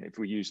 if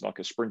we use like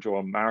a sprinter or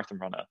a marathon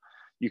runner,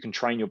 you can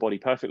train your body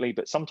perfectly,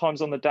 but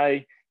sometimes on the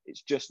day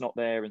it's just not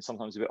there and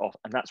sometimes a bit off.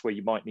 And that's where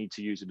you might need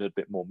to use a little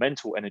bit more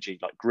mental energy,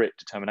 like grit,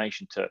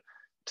 determination, to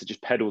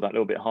just pedal that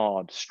little bit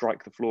hard,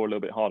 strike the floor a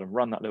little bit hard and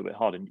run that little bit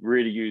hard and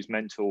really use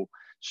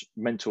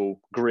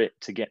mental grit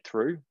to get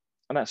through.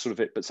 And that's sort of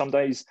it. But some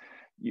days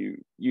you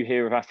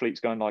hear of athletes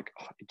going like,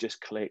 oh, it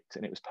just clicked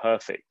and it was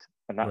perfect.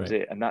 And that was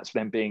it. And that's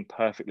them being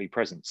perfectly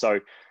present. So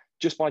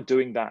just by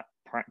doing that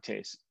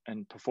practice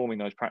and performing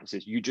those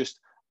practices, you just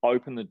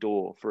open the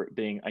door for it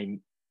being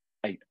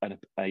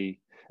a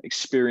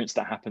experience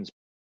that happens.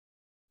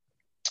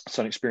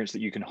 So an experience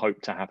that you can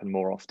hope to happen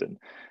more often.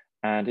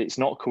 And it's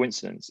not a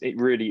coincidence. It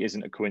really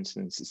isn't a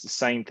coincidence. It's the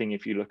same thing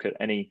if you look at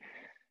any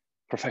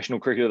professional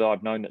cricketer that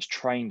I've known that's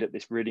trained at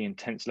this really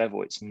intense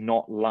level. It's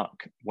not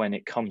luck when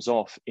it comes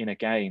off in a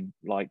game,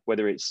 like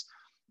whether it's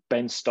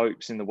Ben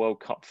Stokes in the World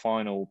Cup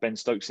final, Ben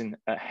Stokes at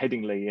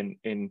Headingley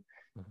in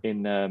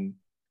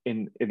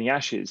the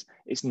Ashes.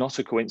 It's not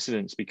a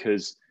coincidence,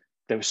 because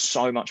there was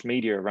so much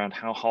media around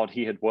how hard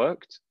he had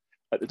worked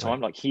at the time.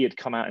 Like, he had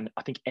come out, and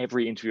I think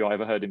every interview I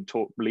ever heard him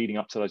talk leading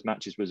up to those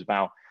matches was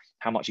about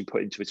how much he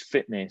put into his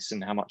fitness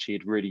and how much he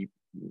had really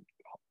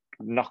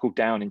knuckled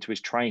down into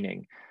his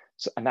training.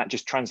 So, and that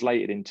just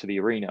translated into the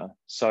arena.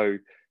 So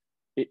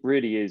it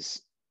really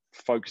is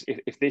focus.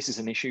 If this is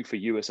an issue for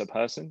you as a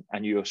person,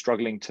 and you're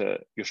struggling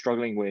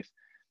with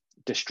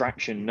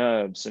distraction,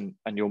 nerves, and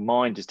your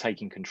mind is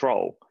taking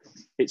control,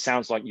 it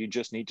sounds like you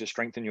just need to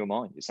strengthen your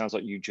mind. It sounds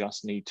like you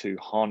just need to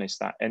harness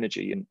that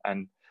energy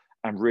and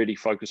really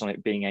focus on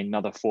it being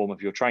another form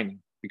of your training,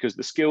 because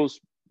the skills,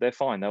 they're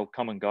fine, they'll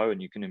come and go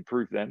and you can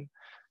improve them,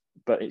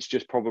 but it's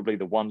just probably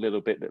the one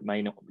little bit that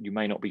you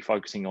may not be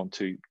focusing on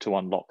to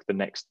unlock the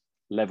next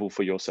level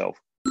for yourself.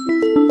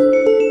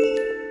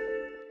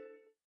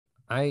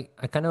 I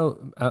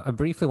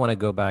briefly want to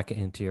go back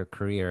into your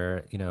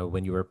career,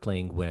 when you were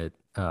playing with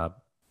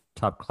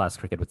top class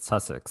cricket with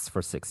Sussex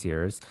for 6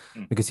 years,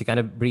 because you kind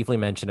of briefly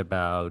mentioned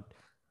about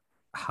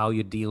how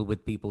you deal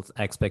with people's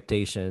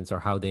expectations or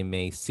how they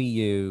may see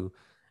you.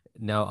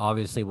 Now,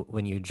 obviously,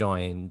 when you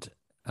joined,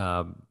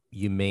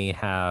 you may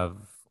have,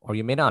 or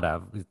you may not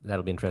have,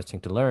 that'll be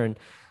interesting to learn.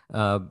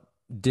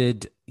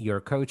 Did your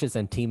coaches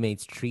and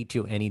teammates treat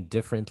you any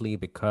differently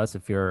because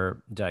of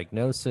your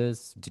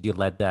diagnosis? Did you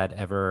let that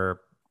ever,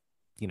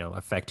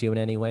 affect you in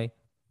any way?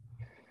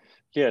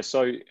 Yeah,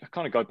 so I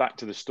kind of go back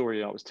to the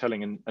story I was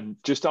telling, and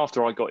just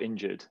after I got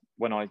injured,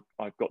 when I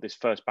got this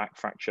first back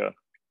fracture,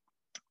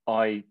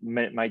 I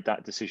made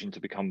that decision to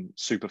become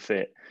super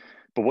fit.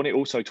 But what it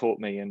also taught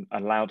me and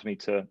allowed me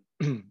to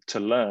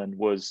learn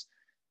was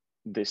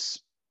this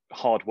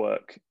hard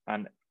work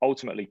and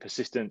ultimately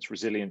persistence,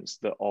 resilience,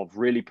 that of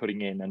really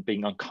putting in and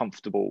being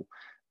uncomfortable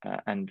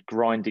and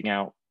grinding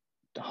out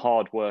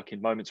hard work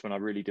in moments when I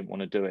really didn't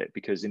want to do it.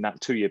 Because in that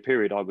 2-year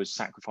period, I was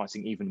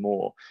sacrificing even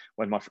more.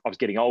 When I was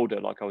getting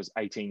older, like I was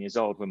 18 years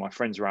old, when my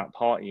friends were out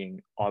partying,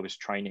 I was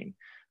training.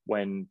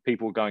 When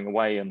people were going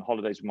away on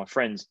holidays with my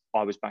friends,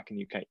 I was back in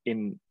the UK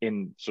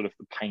in sort of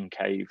the pain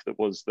cave that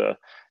was the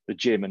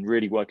gym, and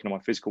really working on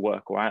my physical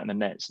work or out in the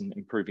nets and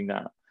improving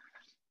that.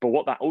 But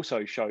what that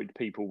also showed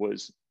people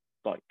was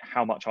like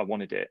how much I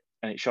wanted it.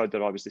 And it showed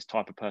that I was this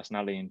type of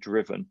personality and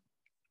driven.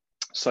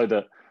 So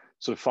that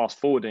sort of fast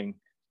forwarding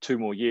 2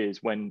 more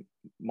years, when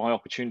my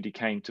opportunity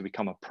came to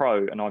become a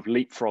pro, and I've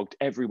leapfrogged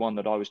everyone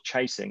that I was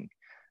chasing,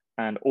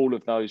 and all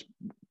of those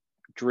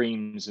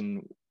dreams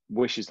and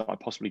wishes that I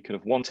possibly could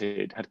have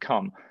wanted had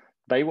come,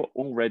 they were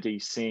already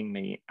seeing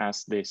me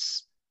as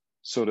this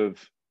sort of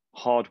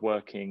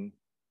hardworking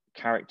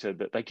character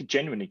that they could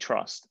genuinely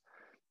trust.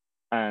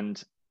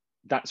 And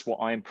that's what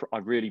I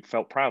really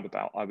felt proud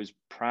about. I was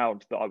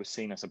proud that I was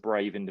seen as a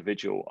brave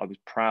individual. I was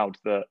proud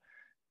that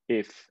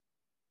if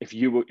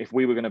we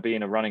were going to be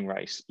in a running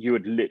race, you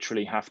would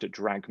literally have to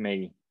drag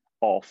me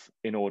off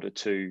in order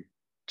to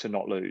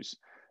not lose.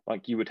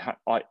 Like, you would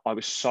I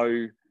was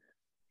so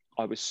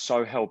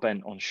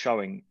hell-bent on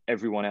showing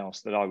everyone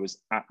else that I was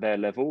at their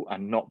level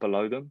and not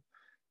below them,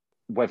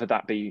 whether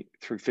that be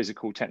through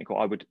physical,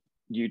 technical.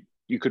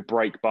 You could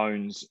break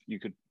bones, you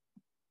could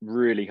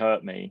really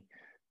hurt me,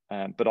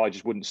 but I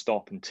just wouldn't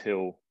stop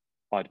until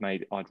I'd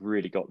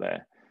really got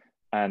there.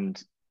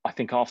 And I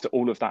think after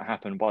all of that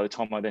happened, by the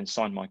time I then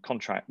signed my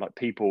contract, like,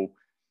 people,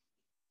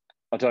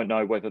 I don't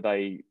know whether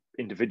I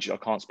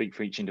can't speak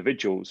for each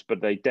individuals,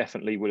 but they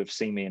definitely would have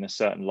seen me in a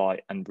certain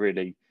light and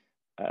really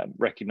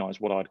recognize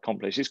what I'd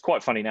accomplished. It's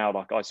quite funny now,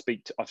 like,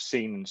 I've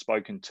seen and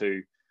spoken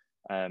to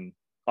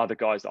other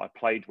guys that I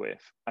played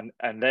with,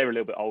 and they're a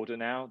little bit older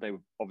now. They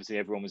were, obviously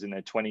everyone was in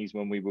their 20s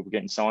when we were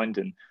getting signed,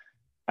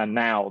 and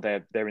now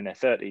they're in their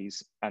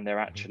 30s, and they're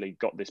actually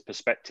got this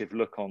perspective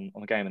look on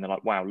the game, and they're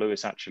like, wow,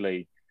 Lewis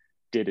actually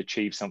did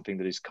achieve something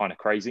that is kind of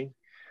crazy.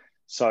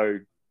 So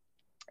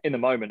in the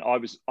moment, I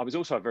was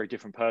also a very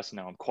different person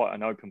now. I'm quite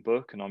an open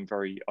book, and I'm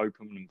very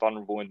open and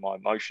vulnerable in my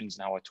emotions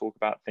and how I talk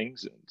about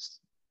things,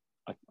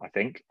 I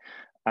think.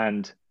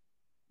 And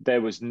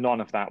there was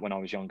none of that when I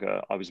was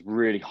younger. I was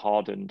really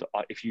hardened.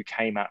 If you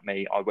came at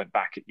me, I went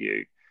back at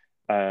you.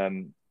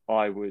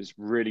 I was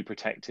really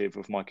protective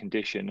of my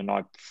condition, and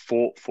I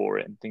fought for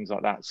it and things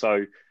like that.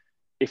 So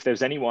if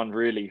there's anyone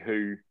really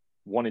who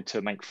wanted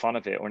to make fun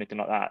of it or anything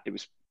like that, it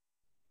was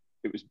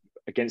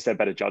against their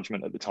better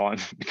judgment at the time,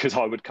 because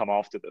I would come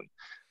after them.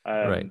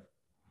 Right.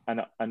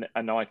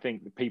 And I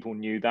think the people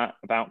knew that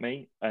about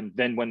me. And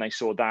then when they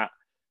saw that,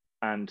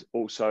 and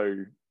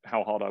also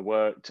how hard I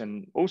worked,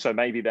 and also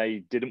maybe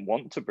they didn't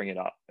want to bring it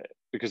up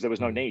because there was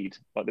no need.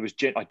 Like,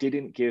 I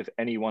didn't give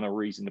anyone a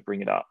reason to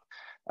bring it up.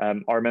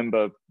 I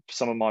remember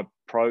some of my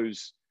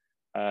pros,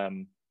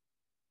 some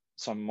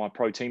of my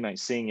pro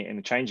teammates seeing it in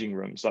the changing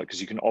rooms, like,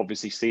 because you can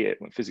obviously see it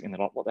when physically, and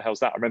they're like, what the hell's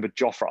that? I remember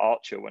Jofra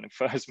Archer, when I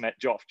first met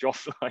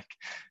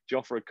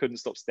Jofra couldn't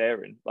stop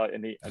staring, like,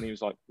 and he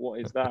was like,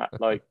 what is that?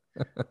 Like,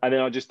 and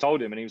then I just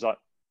told him, and he was like,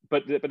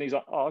 but he's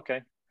like, oh,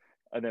 okay.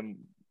 And then,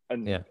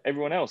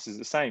 everyone else is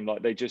the same.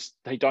 Like,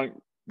 they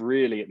don't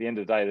really, at the end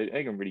of the day,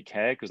 they don't really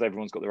care because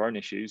everyone's got their own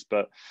issues.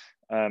 But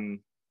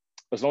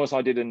as long as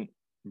I didn't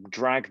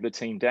drag the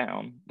team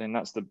down, then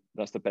that's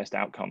the best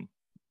outcome.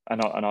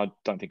 And I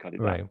don't think I did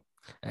that.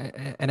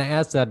 Right. And I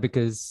asked that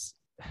because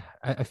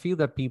I feel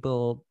that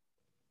people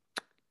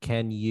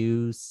can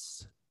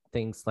use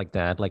things like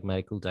that, like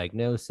medical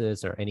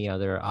diagnosis or any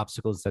other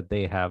obstacles that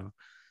they have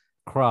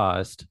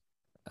crossed.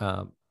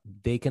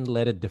 They can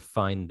let it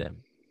define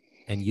them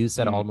and use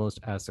that almost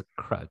as a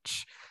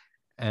crutch.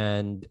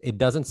 And it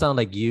doesn't sound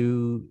like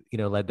you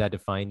let that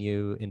define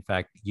you. In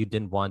fact, you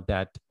didn't want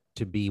that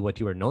to be what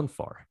you were known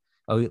for.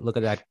 Oh, look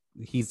at that.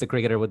 He's the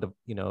cricketer with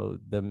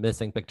the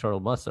missing pectoral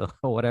muscle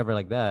or whatever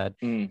like that.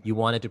 You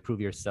wanted to prove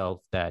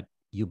yourself that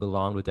you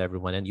belong with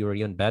everyone and you were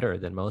even better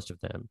than most of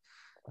them.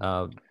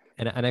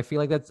 And I feel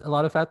like that's a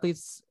lot of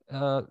athletes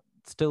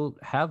still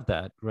have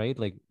that, right?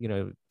 Like,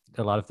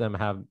 a lot of them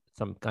have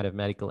some kind of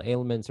medical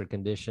ailments or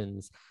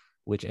conditions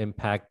which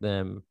impact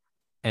them.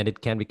 And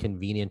it can be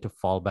convenient to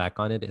fall back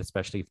on it,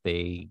 especially if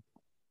they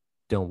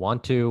don't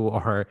want to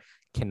or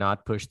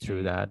cannot push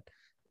through that.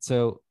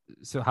 So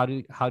how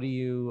do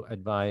you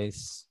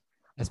advise,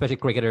 especially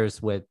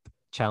cricketers with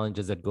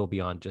challenges that go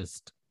beyond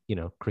just,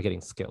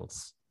 cricketing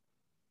skills?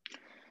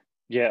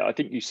 Yeah, I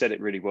think you said it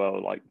really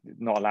well, like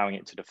not allowing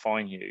it to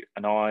define you.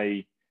 And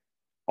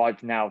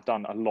I've now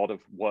done a lot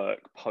of work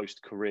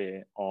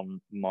post-career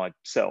on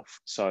myself.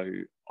 So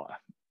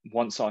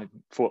once I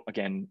thought,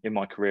 again, in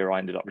my career, I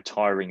ended up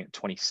retiring at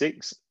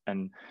 26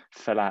 and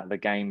fell out of the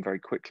game very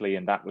quickly.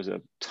 And that was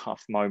a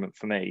tough moment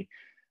for me.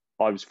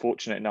 I was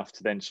fortunate enough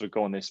to then sort of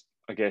go on this,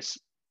 I guess,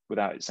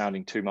 without it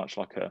sounding too much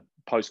like a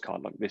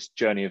postcard, like this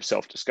journey of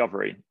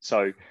self-discovery.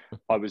 So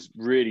I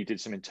did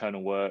some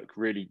internal work,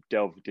 really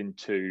delved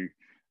into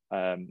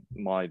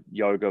my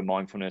yoga,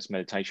 mindfulness,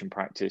 meditation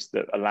practice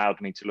that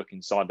allowed me to look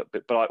inside a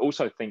bit. But I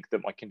also think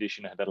that my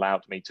condition had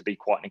allowed me to be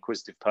quite an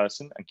inquisitive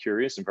person and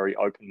curious and very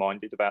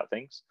open-minded about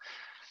things.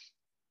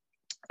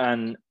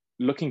 And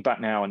looking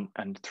back now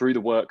and through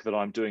the work that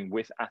I'm doing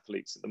with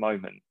athletes at the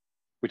moment,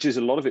 which is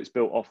a lot of it's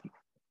built off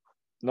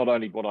not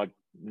only what I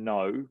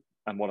know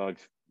and what I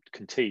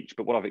can teach,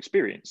 but what I've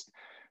experienced.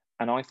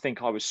 And I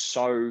think I was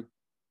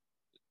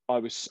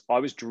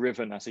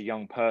driven as a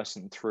young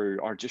person through,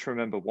 I just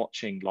remember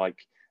watching like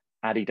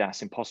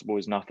Adidas Impossible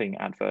is Nothing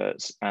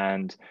adverts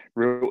and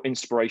real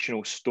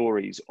inspirational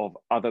stories of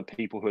other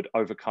people who had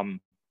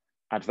overcome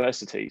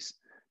adversities.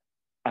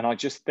 And I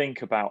just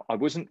think about, I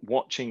wasn't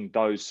watching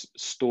those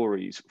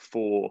stories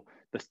for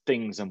the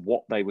things and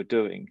what they were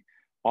doing.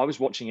 I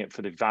was watching it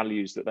for the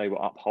values that they were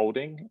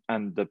upholding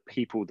and the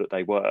people that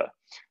they were.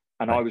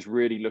 And I was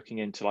really looking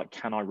into like,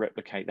 can I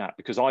replicate that?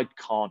 Because I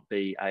can't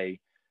be a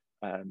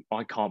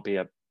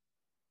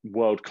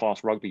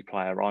world-class rugby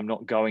player. I'm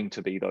not going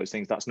to be those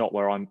things. That's not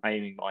where I'm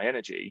aiming my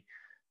energy.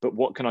 But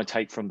what can I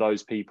take from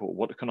those people?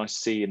 What can I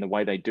see in the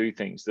way they do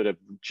things that are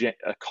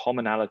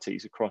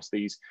commonalities across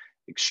these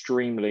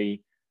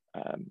extremely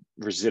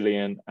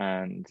resilient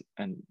and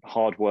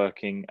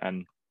hardworking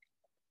and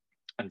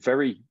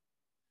very,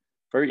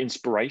 very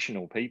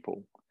inspirational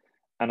people?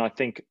 And I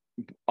think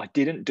I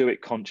didn't do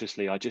it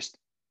consciously. I just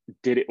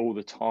did it all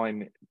the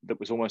time. That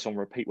was almost on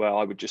repeat, where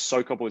I would just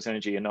soak up all this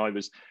energy, and I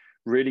was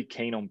really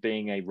keen on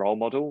being a role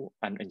model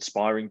and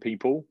inspiring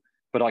people.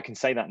 But I can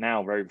say that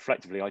now very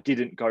reflectively. I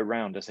didn't go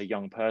around as a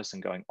young person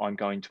going, I'm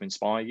going to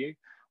inspire you.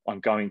 I'm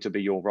going to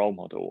be your role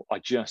model.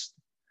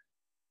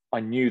 I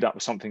knew that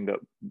was something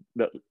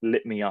that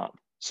lit me up.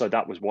 So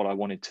that was what I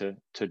wanted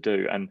to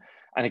do. And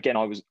again,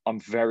 I'm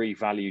very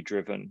value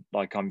driven.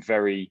 Like I'm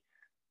very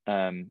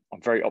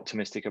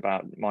optimistic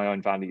about my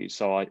own values.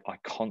 So I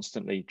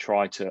constantly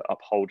try to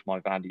uphold my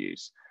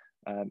values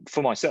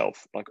for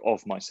myself, like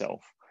of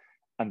myself.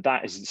 And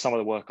that is some of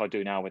the work I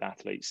do now with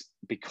athletes,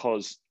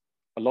 because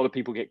a lot of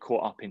people get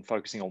caught up in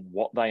focusing on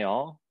what they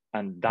are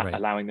and that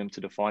allowing them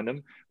to define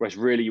them. Whereas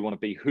really you want to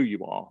be who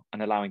you are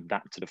and allowing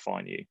that to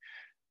define you.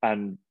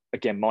 And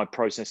again, my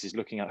process is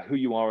looking at who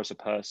you are as a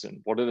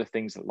person. What are the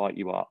things that light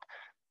you up?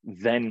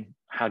 Then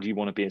how do you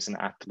want to be as an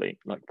athlete?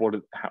 Like what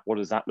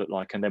does that look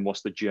like? And then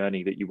what's the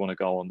journey that you want to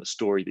go on, the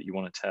story that you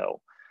want to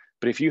tell?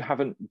 But if you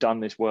haven't done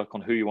this work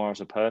on who you are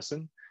as a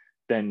person,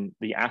 then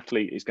the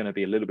athlete is going to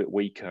be a little bit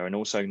weaker and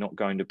also it's not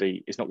going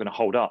to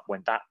hold up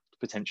when that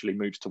potentially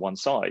moves to one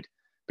side,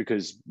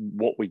 because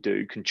what we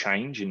do can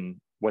change, and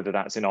whether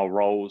that's in our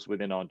roles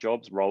within our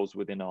jobs, roles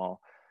within our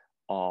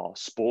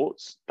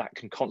sports, that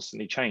can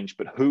constantly change.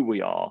 But who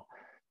we are,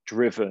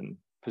 driven,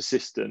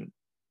 persistent,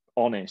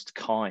 honest,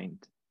 kind,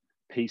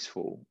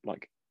 peaceful,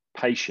 like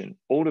patient,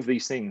 all of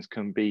these things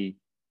can be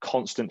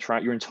constant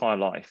throughout your entire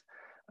life.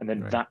 And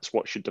then that's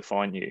what should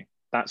define you.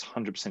 That's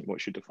 100%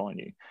 what should define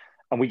you.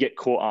 And we get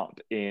caught up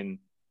in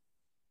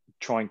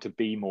trying to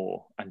be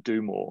more and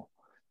do more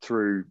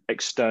through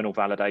external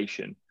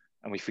validation,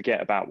 and we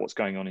forget about what's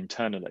going on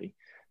internally.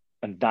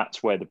 And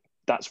that's where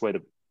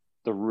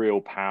the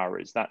real power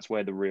is. That's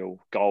where the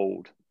real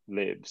gold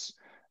lives.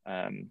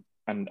 And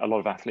a lot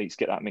of athletes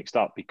get that mixed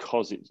up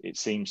because it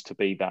seems to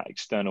be that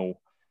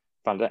external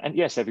validate. And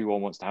yes,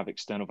 everyone wants to have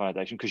external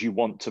validation because you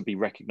want to be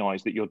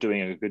recognized that you're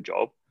doing a good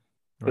job.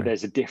 But Right.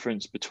 there's a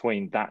difference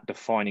between that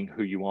defining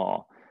who you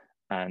are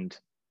and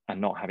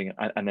not having,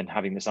 and then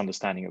having this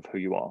understanding of who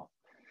you are.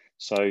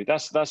 So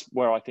that's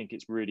where I think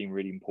it's really,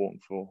 really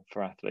important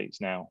for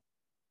athletes now.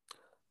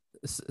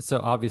 So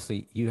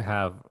obviously you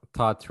have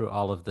thought through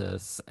all of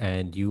this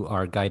and you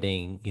are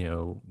guiding,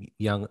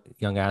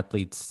 young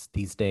athletes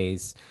these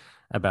days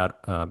about,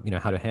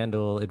 how to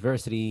handle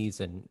adversities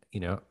and,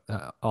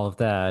 all of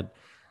that.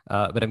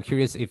 But I'm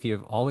curious if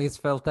you've always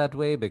felt that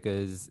way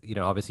because,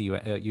 obviously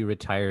you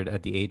retired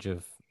at the age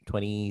of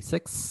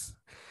 26,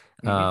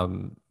 Mm-hmm.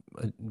 um,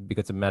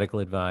 because of medical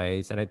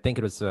advice. And I think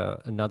it was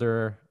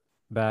another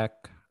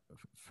back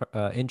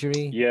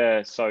injury.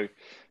 Yeah, so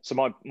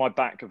my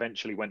back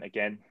eventually went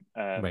again.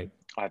 Right.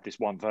 I have this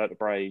one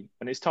vertebrae,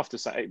 and it's tough to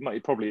say.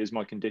 It probably is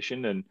my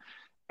condition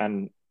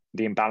and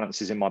the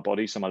imbalances in my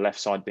body. So my left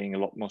side being a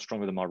lot more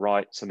stronger than my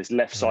right. So this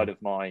left side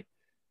of my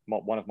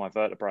one of my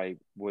vertebrae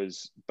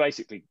was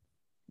basically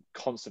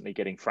constantly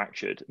getting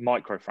fractured,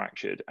 micro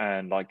fractured,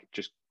 and like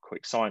just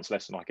quick science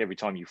lesson, like every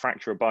time you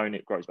fracture a bone,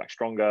 it grows back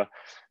stronger.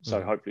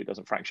 So hopefully it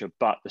doesn't fracture.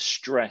 But the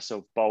stress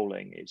of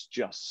bowling, it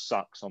just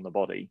sucks on the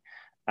body.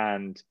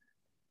 And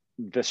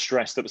the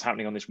stress that was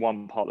happening on this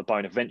one part of the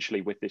bone, eventually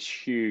with this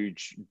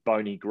huge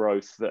bony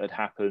growth that had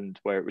happened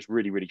where it was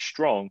really, really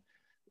strong,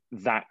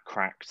 that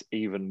cracked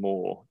even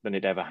more than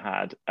it ever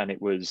had. And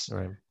it was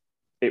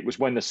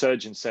when the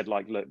surgeon said,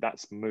 like, look,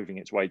 that's moving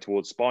its way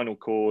towards spinal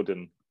cord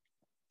and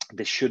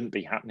this shouldn't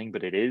be happening,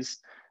 but it is.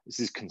 This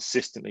is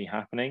consistently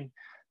happening.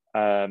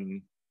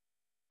 And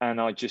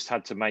I just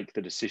had to make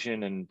the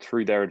decision, and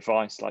through their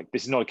advice, like,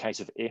 this is not a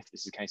case of if,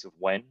 this is a case of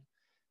when.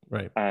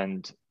 Right.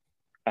 And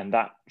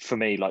that for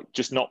me, like,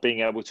 just not being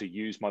able to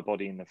use my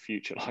body in the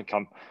future, like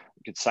I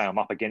could say I'm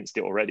up against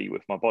it already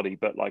with my body,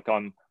 but like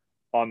I'm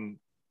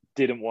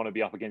didn't want to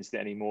be up against it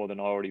any more than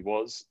I already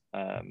was.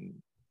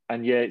 And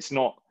yeah, it's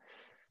not,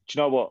 do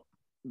you know what,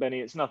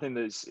 Benny, it's nothing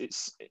that's,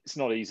 it's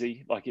not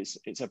easy. Like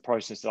it's a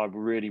process that I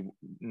really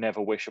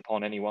never wish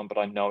upon anyone, but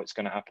I know it's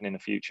going to happen in the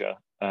future.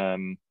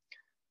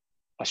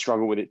 I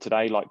struggle with it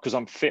today, like, because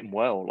I'm fit and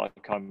well,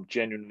 like I'm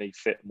genuinely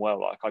fit and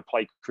well. Like I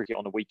play cricket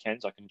on the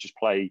weekends. I can just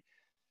play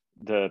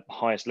the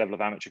highest level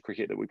of amateur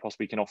cricket that we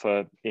possibly can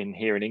offer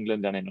here in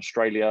England and in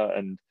Australia.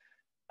 And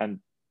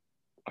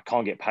I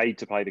can't get paid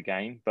to play the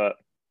game,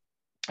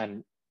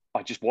 and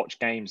I just watch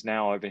games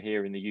now over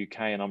here in the UK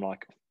and I'm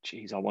like,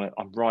 geez, I'm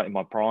right in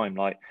my prime.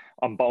 Like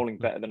I'm bowling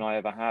better than I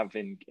ever have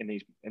in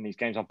these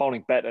games. I'm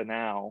bowling better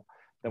now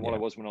than what I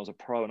was when I was a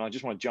pro. And I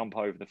just want to jump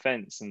over the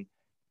fence. And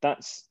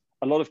that's,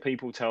 a lot of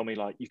people tell me,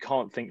 like, you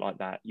can't think like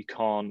that. You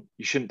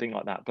shouldn't think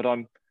like that. But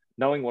I'm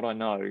knowing what I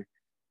know,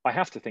 I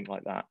have to think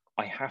like that.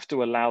 I have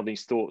to allow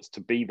these thoughts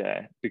to be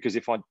there, because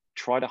if I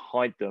try to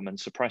hide them and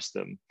suppress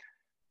them,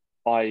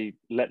 I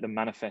let them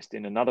manifest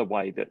in another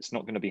way that's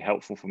not going to be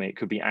helpful for me. It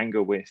could be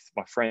anger with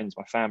my friends,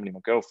 my family,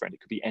 my girlfriend. It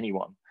could be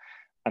anyone.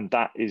 And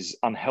that is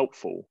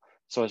unhelpful.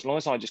 So as long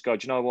as I just go,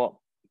 do you know what?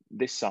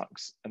 This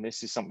sucks. And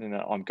this is something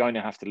that I'm going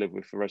to have to live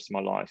with for the rest of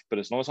my life. But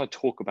as long as I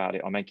talk about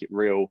it, I make it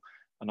real,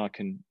 and I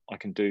can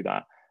do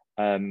that.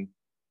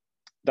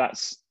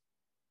 That's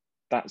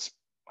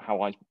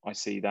how I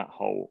see that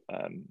whole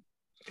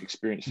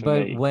experience for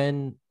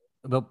me.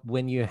 But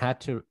when you had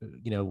to,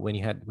 when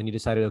you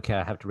decided, okay,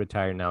 I have to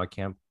retire now, I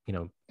can't,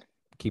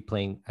 keep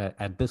playing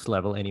at this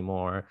level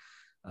anymore.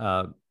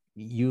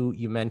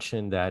 You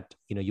mentioned that,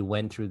 you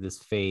went through this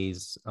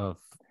phase of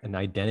an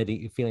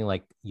identity, feeling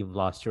like you've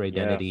lost your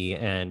identity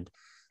and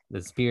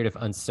this period of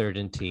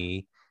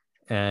uncertainty.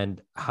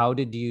 And how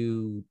did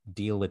you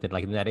deal with it?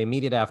 Like in that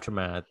immediate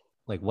aftermath,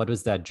 like what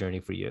was that journey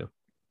for you?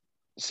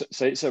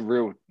 So it's a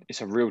real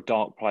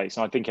dark place.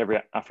 And I think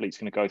every athlete's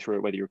going to go through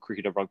it, whether you're a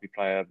cricketer, rugby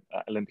player,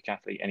 Olympic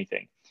athlete,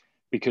 anything.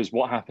 Because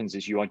what happens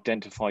is you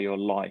identify your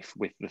life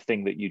with the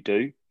thing that you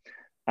do.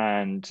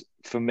 And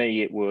for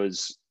me, it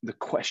was the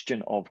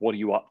question of what are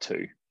you up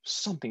to?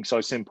 Something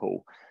so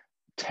simple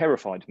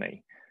terrified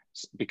me,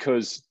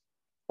 because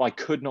I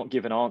could not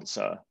give an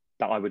answer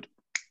that I would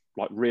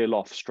like reel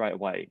off straight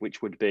away,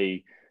 which would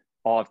be,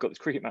 oh, I've got this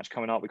cricket match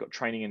coming up. We've got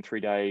training in 3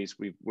 days.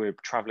 We're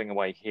traveling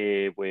away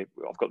here.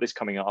 I've got this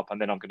coming up, and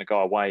then I'm going to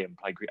go away and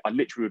play cricket. I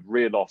literally would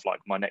reel off like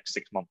my next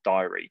 6-month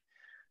diary.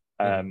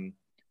 And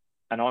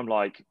I'm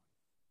like,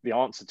 the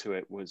answer to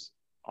it was,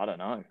 I don't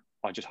know.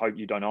 I just hope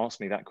you don't ask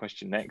me that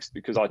question next,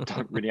 because I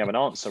don't really have an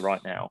answer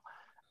right now.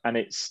 And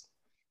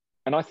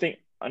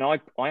I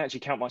actually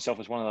count myself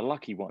as one of the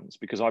lucky ones,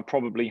 because I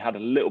probably had a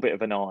little bit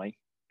of an eye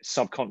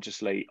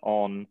subconsciously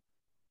on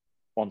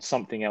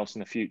something else in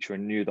the future,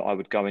 and knew that I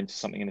would go into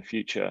something in the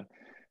future.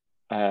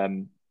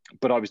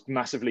 But I was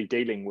massively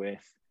dealing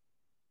with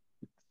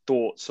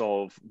thoughts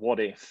of what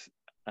if,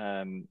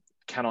 can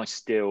I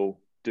still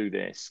do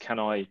this?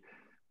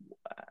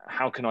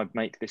 How can I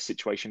make this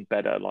situation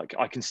better? Like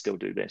I can still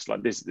do this.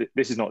 Like this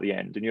is not the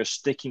end. And you're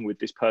sticking with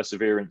this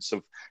perseverance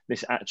of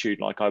this attitude,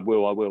 like I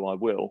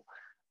will.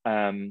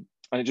 And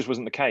it just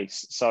wasn't the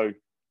case. So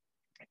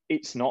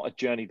it's not a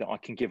journey that I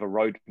can give a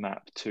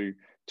roadmap to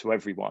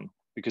everyone.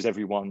 because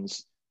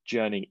everyone's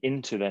journey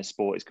into their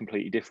sport is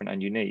completely different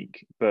and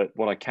unique. But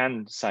what I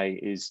can say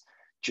is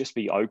just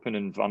be open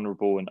and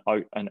vulnerable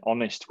and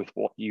honest with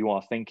what you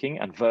are thinking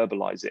and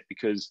verbalize it,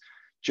 because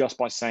just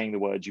by saying the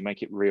words, you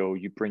make it real.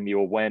 You bring the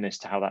awareness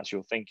to how that's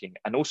your thinking.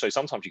 And also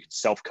sometimes you can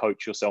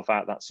self-coach yourself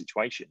out of that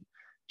situation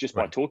just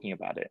by talking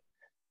about it.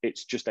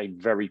 It's just a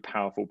very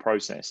powerful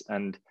process.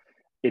 And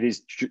it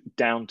is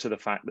down to the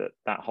fact that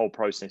that whole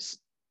process,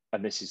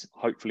 and this is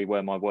hopefully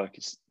where my work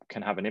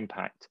can have an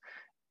impact,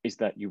 is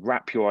that you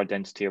wrap your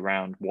identity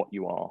around what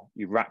you are.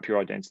 You wrap your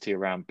identity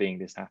around being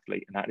this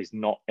athlete, and that is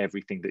not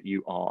everything that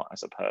you are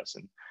as a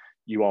person.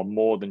 You are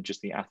more than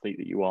just the athlete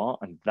that you are,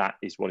 and that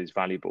is what is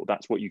valuable.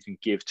 That's what you can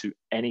give to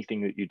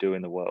anything that you do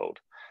in the world.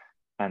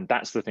 And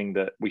that's the thing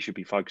that we should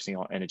be focusing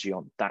our energy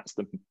on. That's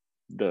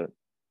the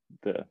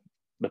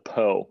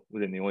pearl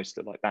within the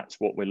oyster. Like, that's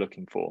what we're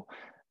looking for.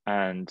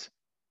 And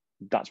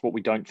that's what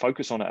we don't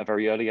focus on at a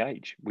very early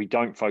age. We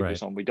don't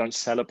focus on, we don't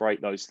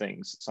celebrate those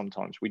things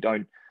sometimes. We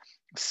don't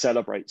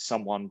celebrate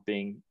someone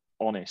being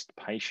honest,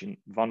 patient,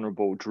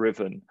 vulnerable,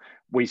 driven.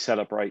 We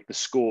celebrate the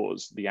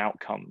scores, the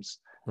outcomes.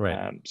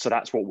 So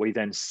that's what we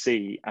then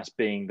see as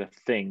being the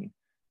thing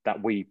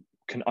that we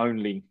can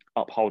only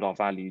uphold our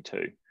value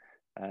to.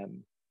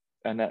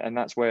 And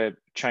that's where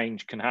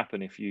change can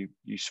happen if you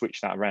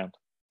switch that around.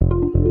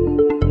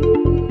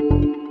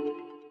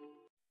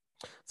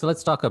 So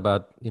let's talk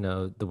about,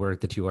 the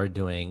work that you are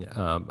doing.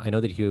 I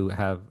know that you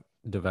have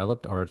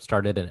developed or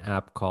started an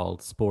app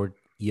called Sport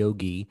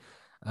Yogi.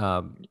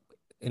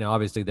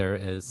 Obviously there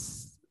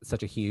is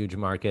such a huge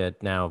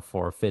market now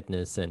for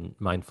fitness and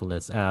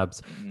mindfulness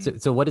apps.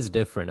 So what is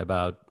different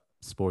about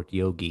Sport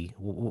Yogi?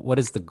 What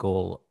is the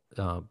goal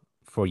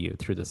for you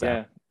through this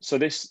app? So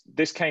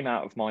this came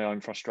out of my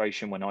own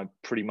frustration when I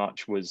pretty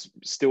much was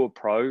still a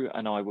pro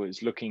and I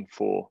was looking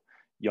for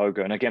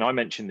yoga. And again, I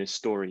mentioned this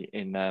story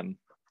in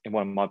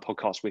one of my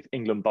podcasts with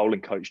England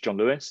bowling coach John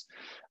Lewis,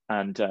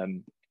 and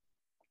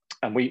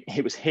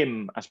it was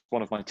him as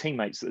one of my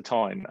teammates at the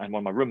time and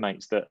one of my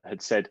roommates that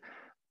had said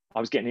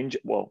I was getting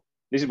injured. Well,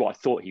 this is what I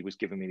thought he was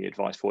giving me the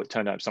advice for. It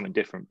turned out something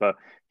different, but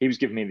he was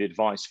giving me the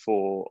advice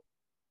for.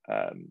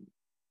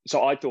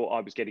 So I thought I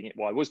was getting it.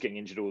 Well, I was getting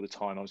injured all the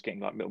time. I was getting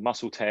like little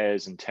muscle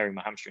tears and tearing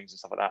my hamstrings and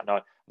stuff like that. And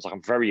I was like,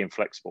 I'm very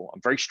inflexible.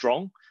 I'm very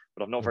strong,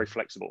 but I'm not very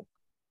flexible.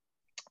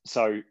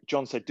 So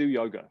John said, do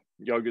yoga.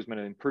 Yoga's meant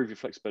to improve your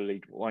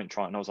flexibility. Why don't you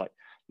try it? And I was like,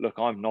 look,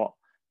 I'm not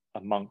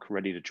a monk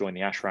ready to join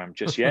the ashram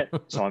just yet.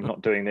 So I'm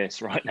not doing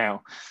this right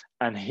now.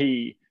 And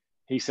he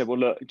said, well,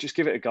 look, just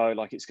give it a go.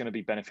 Like, it's going to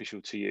be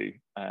beneficial to you.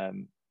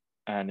 And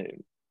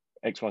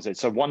X, Y, Z.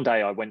 So one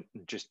day I went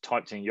and just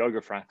typed in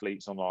yoga for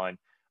athletes online,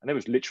 and there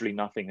was literally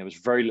nothing. There was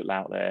very little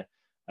out there.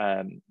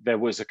 There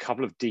was a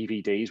couple of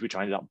DVDs, which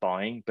I ended up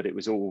buying, but it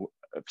was all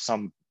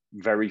some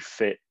very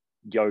fit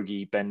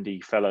yogi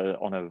bendy fella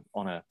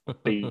on a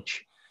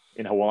beach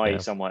in Hawaii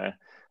somewhere,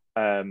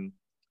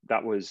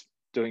 that was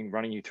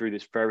running you through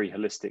this very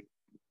holistic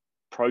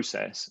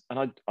process.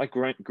 And I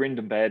grinned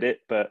and bared it,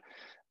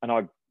 and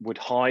I would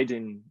hide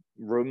in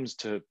rooms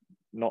to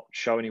not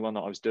show anyone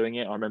that I was doing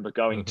it. I remember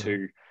going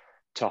to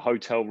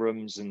hotel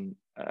rooms and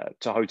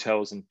to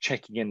hotels and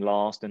checking in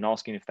last and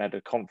asking if they had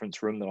a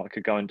conference room that I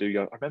could go and do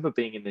yoga. I remember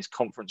being in this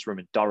conference room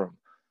in Durham,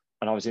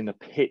 and I was in the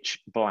pitch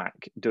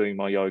black doing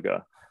my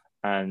yoga.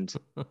 And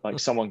like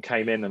someone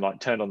came in and like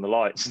turned on the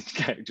lights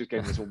and just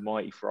gave me this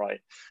almighty fright.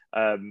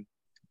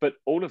 But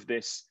all of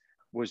this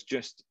was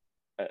just,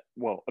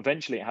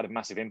 eventually it had a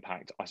massive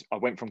impact. I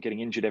went from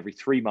getting injured every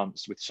 3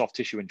 months with soft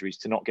tissue injuries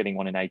to not getting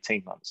one in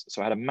 18 months.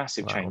 So I had a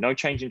massive change, no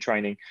change in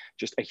training,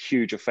 just a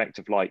huge effect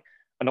of like,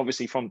 and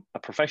obviously from a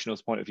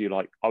professional's point of view,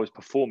 like I was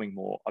performing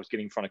more, I was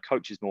getting in front of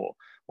coaches more.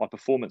 My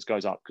performance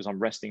goes up because I'm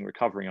resting,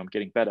 recovering, I'm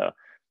getting better.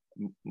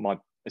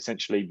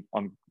 Essentially,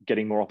 I'm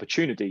getting more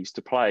opportunities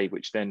to play,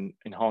 which then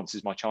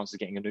enhances my chances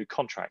of getting a new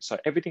contract. So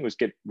everything was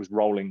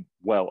rolling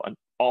well, and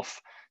off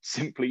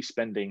simply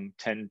spending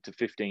 10 to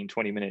 15,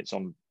 20 minutes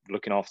on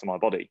looking after my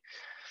body.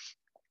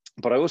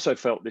 But I also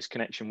felt this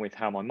connection with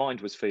how my mind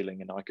was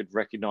feeling, and I could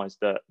recognize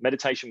that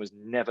meditation was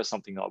never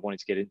something that I wanted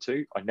to get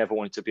into. I never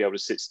wanted to be able to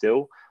sit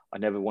still. I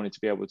never wanted to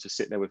be able to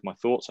sit there with my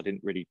thoughts. I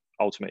didn't really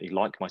ultimately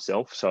like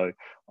myself, so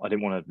I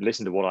didn't want to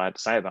listen to what I had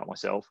to say about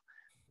myself.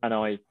 And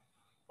I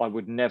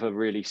would never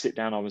really sit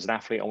down. I was an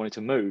athlete. I wanted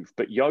to move.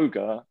 But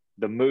yoga,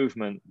 the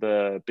movement,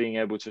 the being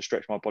able to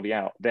stretch my body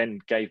out, then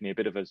gave me a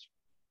bit of a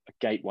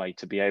gateway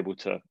to be able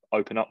to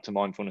open up to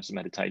mindfulness and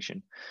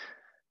meditation.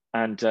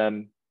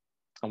 And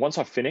once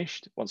I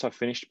finished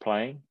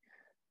playing,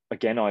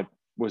 again, I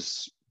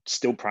was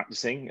still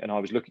practicing, and I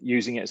was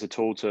using it as a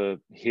tool to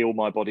heal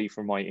my body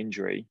from my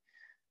injury.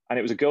 And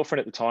it was a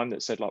girlfriend at the time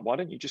that said, like, why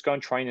don't you just go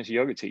and train as a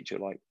yoga teacher?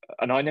 Like,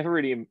 and I never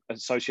really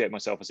associate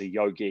myself as a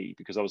yogi,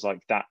 because I was like,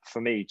 that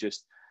for me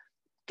just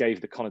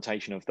gave the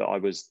connotation of that I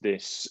was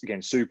this,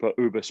 again, super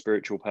uber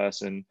spiritual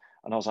person.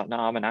 And I was like, no,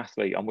 I'm an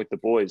athlete. I'm with the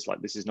boys. Like,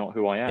 this is not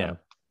who I am. Yeah.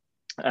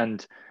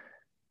 And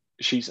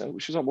she's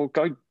like, well,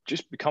 go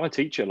just become a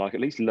teacher, like at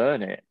least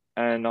learn it.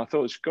 And I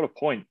thought she's got a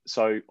point.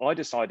 So I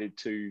decided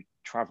to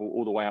travel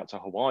all the way out to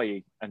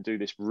Hawaii and do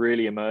this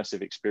really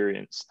immersive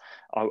experience.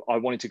 I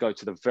wanted to go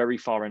to the very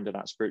far end of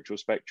that spiritual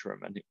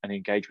spectrum and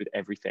engage with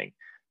everything,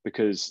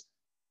 because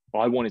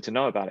I wanted to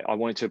know about it. I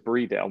wanted to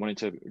breathe it. I wanted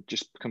to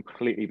just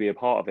completely be a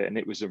part of it. And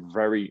it was a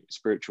very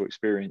spiritual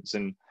experience,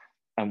 and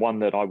one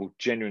that I will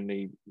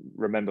genuinely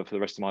remember for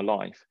the rest of my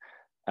life.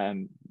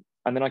 And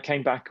then I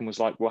came back and was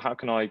like, well, how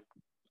can I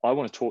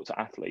want to talk to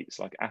athletes,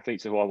 like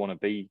athletes who I want to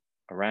be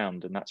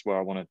around, and that's where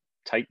I want to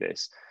take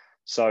this.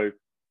 So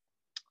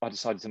I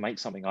decided to make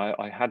something.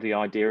 I had the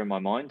idea in my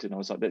mind, and I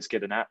was like, let's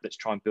get an app, let's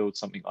try and build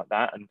something like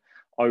that. And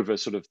over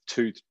sort of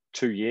two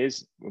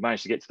years, we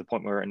managed to get to the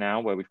point where we're at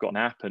now, where we've got an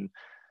app, and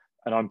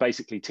I'm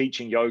basically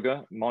teaching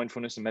yoga,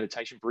 mindfulness and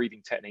meditation,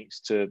 breathing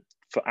techniques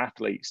for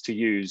athletes to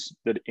use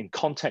that in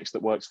context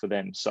that works for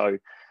them. So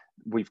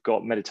we've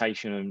got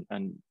meditation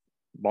and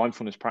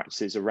mindfulness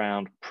practices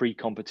around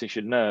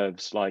pre-competition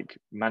nerves, like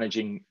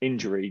managing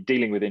injury,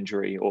 dealing with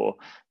injury, or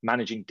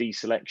managing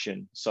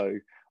deselection. So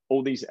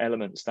all these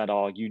elements that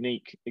are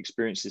unique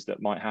experiences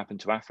that might happen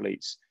to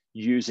athletes,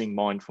 using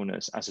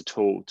mindfulness as a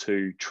tool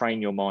to train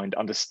your mind,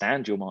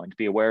 understand your mind,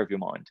 be aware of your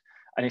mind.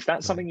 And if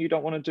that's something you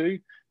don't want to do,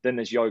 then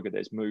there's yoga,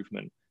 there's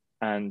movement,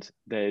 and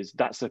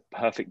that's a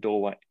perfect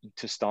doorway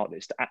to start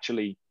this, to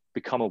actually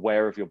become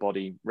aware of your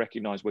body,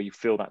 recognize where you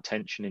feel that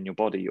tension in your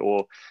body,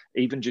 or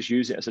even just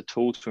use it as a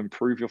tool to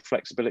improve your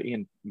flexibility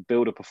and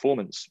build a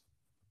performance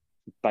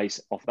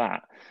base off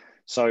that.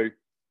 So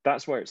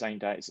that's where it's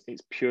aimed at.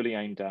 It's purely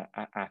aimed at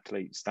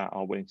athletes that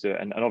are willing to do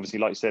it. And obviously,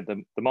 like you said,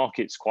 the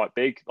market's quite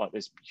big. Like,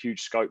 there's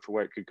huge scope for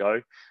where it could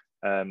go.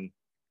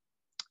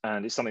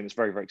 And it's something that's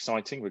very, very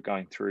exciting. We're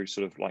going through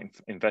sort of like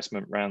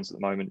investment rounds at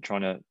the moment,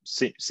 trying to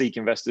seek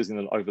investors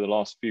over the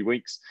last few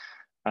weeks.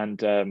 And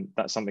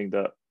that's something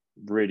that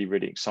really,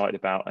 really excited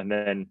about. And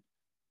then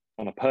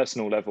on a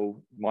personal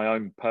level, my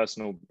own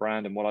personal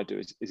brand and what I do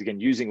is again,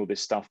 using all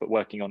this stuff, but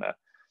working on a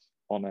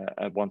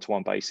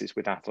one-to-one basis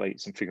with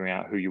athletes and figuring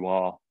out who you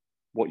are,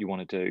 what you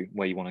want to do,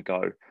 where you want to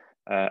go,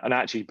 and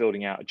actually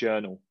building out a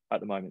journal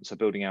at the moment. So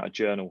building out a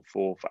journal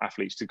for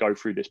athletes to go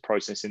through this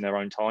process in their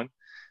own time,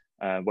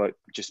 where it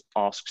just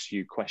asks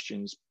you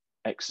questions,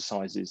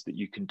 exercises that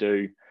you can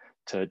do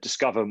to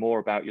discover more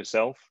about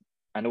yourself,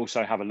 and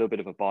also have a little bit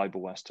of a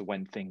Bible as to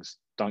when things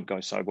don't go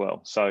so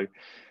well. So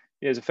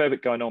yeah, there's a fair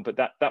bit going on, but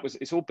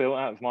it's all built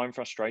out of my own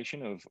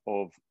frustration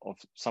of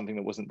something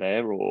that wasn't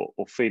there, or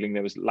feeling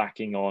there was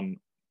lacking on,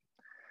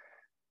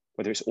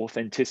 whether it's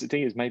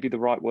authenticity is maybe the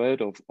right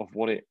word of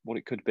what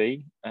it could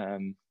be.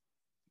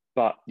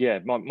 But yeah,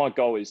 my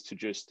goal is to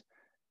just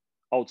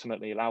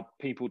ultimately allow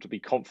people to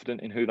be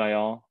confident in who they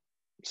are,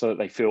 so that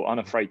they feel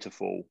unafraid to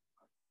fall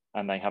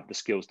and they have the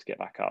skills to get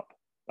back up.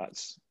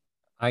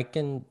 I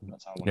can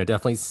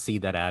definitely see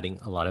that adding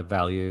a lot of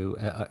value,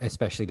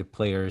 especially to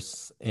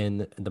players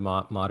in the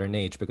modern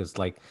age, because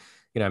like,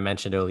 I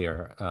mentioned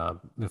earlier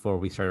before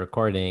we started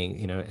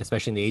recording,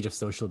 especially in the age of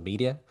social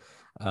media,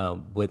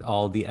 with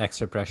all the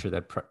extra pressure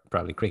that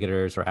probably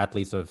cricketers or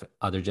athletes of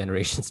other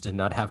generations did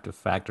not have to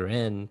factor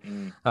in,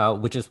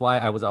 which is why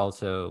I was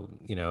also,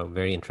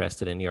 very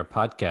interested in your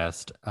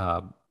podcast,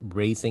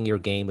 Raising Your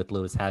Game with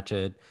Lewis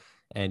Hatchett.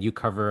 And you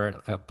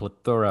cover a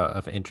plethora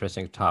of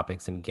interesting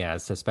topics and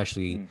guests,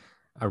 especially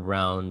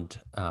around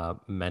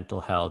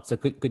mental health. So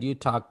could you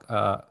tell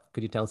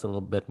us a little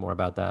bit more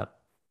about that?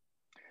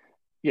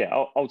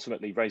 Yeah,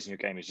 ultimately, Raising Your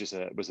Game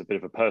was a bit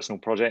of a personal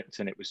project,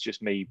 and it was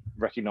just me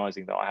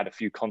recognizing that I had a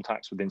few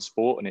contacts within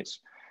sport, and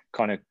it's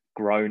kind of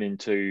grown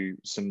into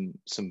some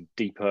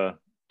deeper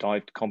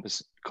dived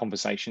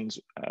conversations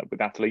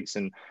with athletes.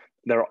 And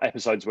there are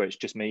episodes where it's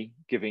just me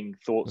giving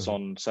thoughts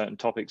on certain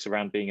topics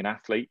around being an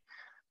athlete.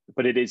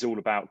 But it is all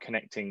about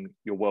connecting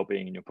your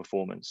well-being and your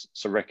performance.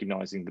 So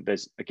recognizing that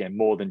there's, again,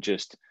 more than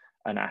just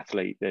an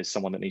athlete. There's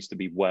someone that needs to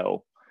be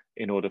well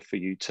in order for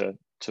you to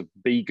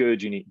be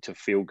good. You need to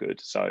feel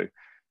good. So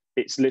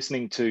it's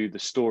listening to the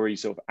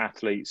stories of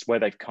athletes, where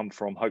they've come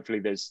from. Hopefully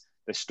there's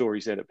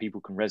stories there that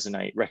people can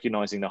resonate,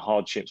 recognizing the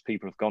hardships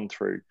people have gone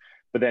through,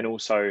 but then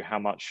also how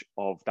much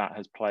of that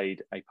has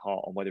played a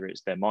part on whether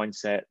it's their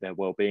mindset, their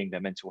well-being,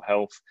 their mental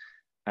health.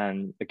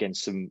 And again,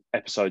 some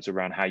episodes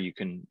around how you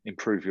can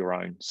improve your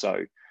own.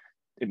 So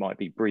it might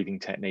be breathing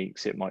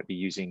techniques, it might be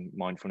using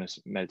mindfulness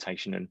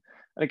meditation. And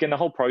again, the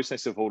whole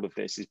process of all of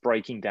this is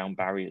breaking down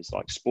barriers.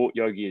 Like, sport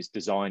yogi is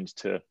designed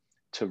to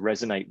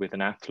resonate with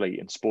an athlete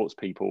and sports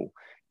people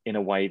in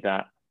a way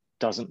that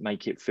doesn't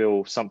make it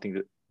feel something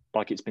that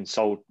like it's been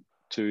sold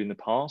to in the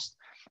past.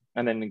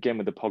 And then again,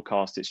 with the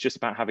podcast, it's just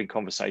about having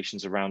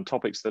conversations around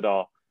topics that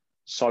are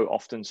so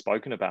often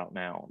spoken about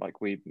now. Like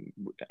the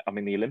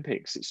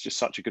Olympics, it's just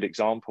such a good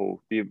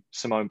example.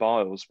 Simone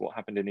Biles, what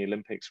happened in the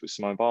Olympics with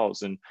Simone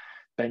Biles, and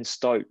Ben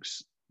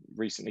Stokes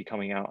recently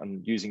coming out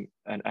and using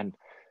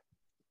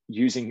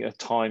a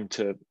time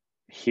to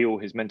heal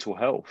his mental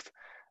health.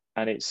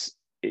 And it's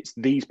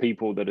these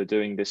people that are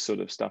doing this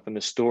sort of stuff, and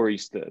the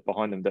stories that are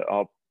behind them, that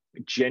are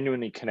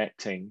genuinely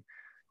connecting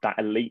that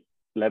elite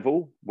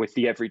level with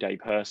the everyday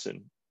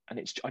person. And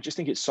I just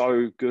think it's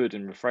so good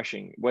and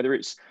refreshing.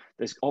 There's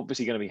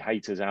obviously going to be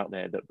haters out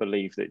there that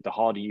believe that the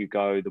harder you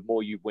go, the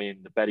more you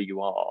win, the better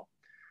you are.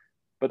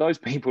 But those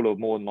people are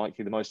more than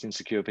likely the most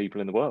insecure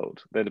people in the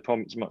world. They're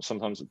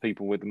sometimes the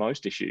people with the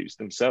most issues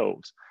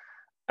themselves,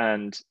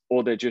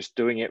 or they're just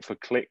doing it for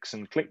clicks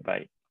and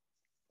clickbait.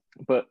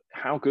 But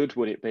how good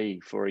would it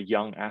be for a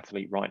young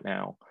athlete right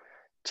now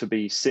to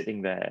be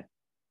sitting there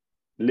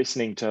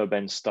listening to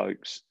Ben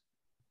Stokes,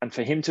 and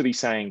for him to be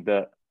saying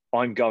that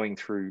I'm going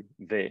through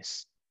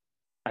this,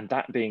 and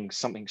that being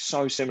something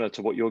so similar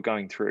to what you're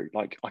going through.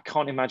 Like, I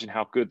can't imagine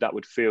how good that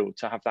would feel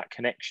to have that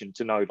connection,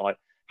 to know like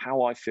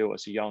how I feel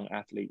as a young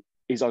athlete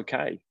is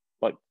okay.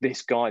 Like,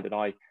 this guy that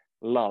I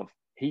love,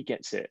 he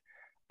gets it.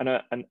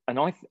 And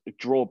I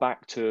draw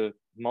back to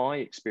my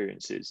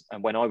experiences.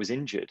 And when I was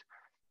injured,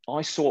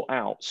 I sought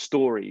out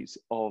stories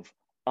of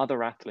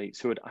other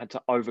athletes who had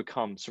to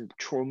overcome some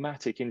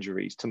traumatic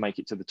injuries to make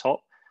it to the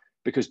top,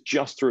 because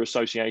just through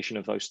association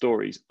of those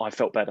stories, I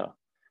felt better.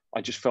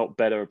 I just felt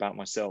better about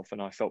myself, and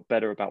I felt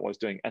better about what I was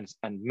doing. And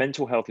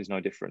mental health is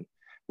no different.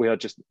 We are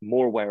just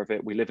more aware of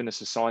it. We live in a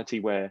society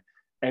where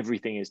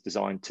everything is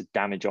designed to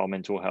damage our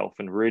mental health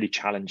and really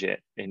challenge it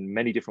in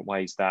many different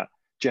ways that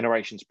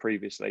generations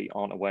previously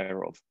aren't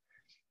aware of.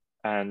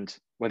 And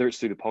whether it's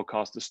through the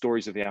podcast, the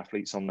stories of the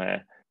athletes on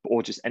there,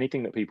 or just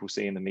anything that people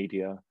see in the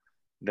media,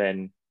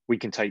 then we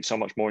can take so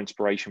much more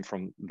inspiration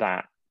from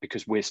that,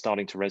 because we're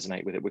starting to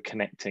resonate with it. We're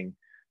connecting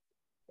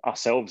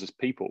ourselves as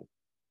people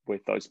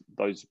with those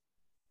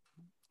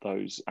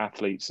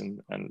athletes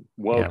and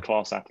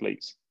world-class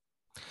athletes.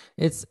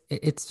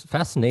 It's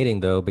fascinating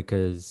though,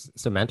 because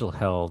mental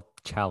health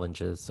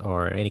challenges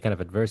or any kind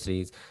of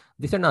adversities,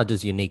 these are not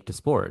just unique to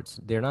sports.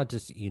 They're not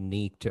just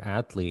unique to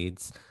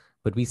athletes,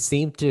 but we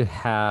seem to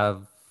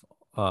have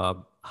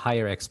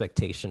higher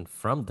expectation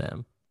from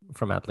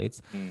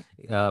athletes.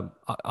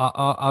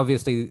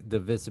 Obviously, the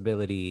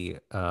visibility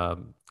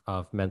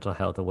of mental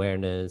health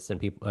awareness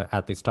and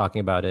athletes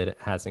talking about it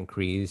has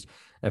increased.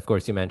 Of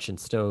course, you mentioned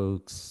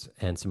Stokes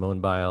and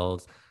Simone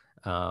Biles,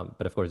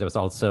 but of course, there was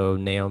also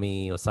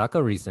Naomi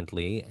Osaka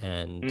recently,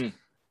 and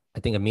I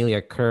think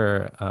Amelia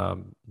Kerr,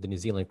 the New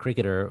Zealand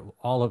cricketer,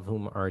 all of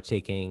whom are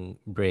taking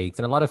breaks.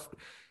 And a lot of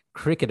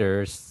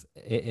cricketers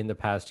in the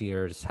past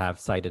years have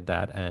cited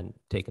that and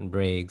taken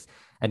breaks.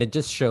 And it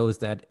just shows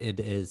that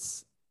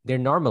they're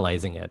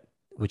normalizing it,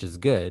 which is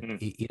good.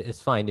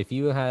 It's fine. If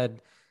you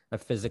had a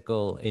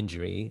physical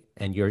injury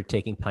and you're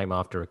taking time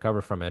off to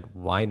recover from it,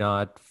 why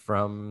not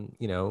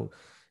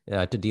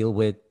to deal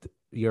with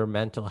your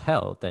mental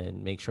health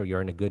and make sure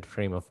you're in a good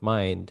frame of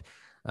mind?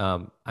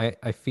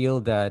 I feel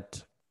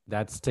that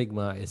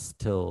stigma is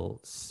still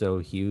so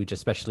huge,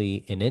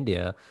 especially in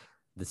India.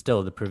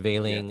 The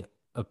prevailing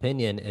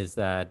opinion is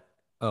that,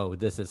 oh,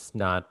 this is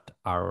not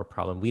our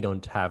problem. We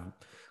don't have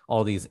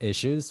all these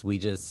issues. We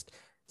just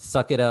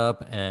suck it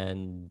up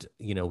and,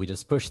 we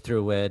just push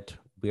through it.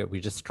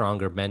 We're just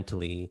stronger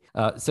mentally.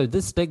 So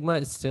this stigma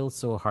is still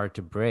so hard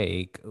to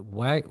break.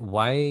 Why?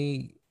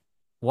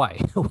 Why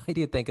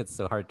do you think it's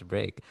so hard to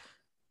break?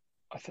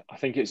 I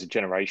think it's a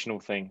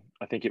generational thing.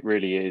 I think it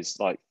really is.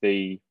 Like,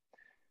 the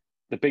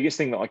biggest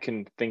thing that I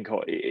can think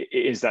of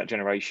is that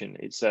generation.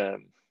 It's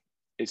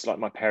like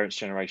my parents'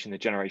 generation, the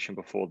generation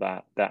before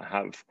that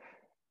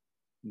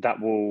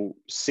will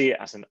see it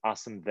as an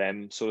us and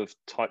them sort of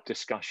type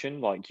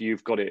discussion. Like,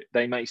 you've got it.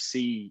 They may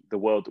see the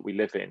world that we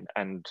live in,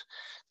 and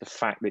the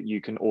fact that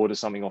you can order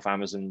something off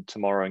Amazon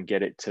tomorrow and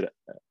get it to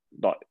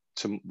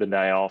the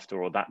day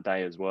after, or that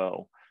day as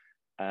well.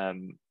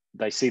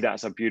 They see that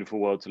as a beautiful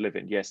world to live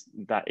in. Yes,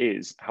 that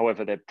is.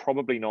 However, they're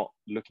probably not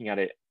looking at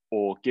it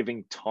or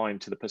giving time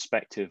to the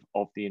perspective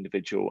of the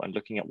individual and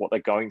looking at what they're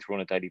going through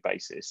on a daily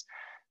basis,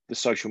 the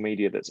social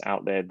media that's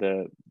out there,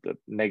 the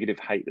negative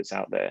hate that's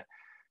out there.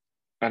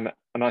 And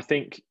I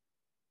think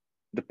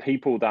the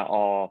people that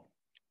are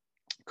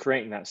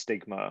creating that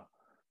stigma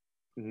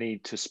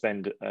need to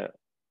spend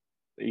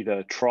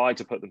either try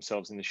to put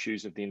themselves in the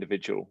shoes of the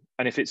individual.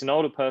 And if it's an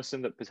older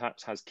person that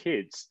perhaps has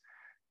kids,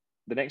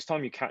 the next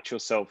time you catch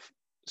yourself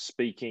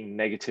speaking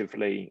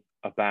negatively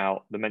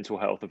about the mental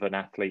health of an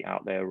athlete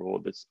out there,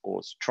 or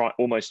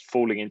almost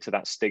falling into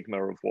that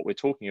stigma of what we're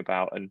talking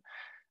about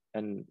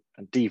and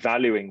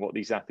devaluing what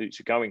these athletes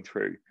are going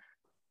through,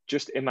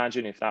 just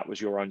imagine if that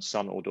was your own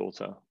son or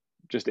daughter.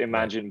 Just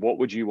imagine what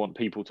would you want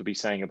people to be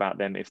saying about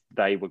them if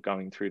they were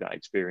going through that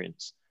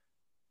experience.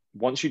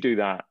 Once you do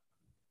that,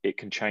 it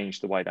can change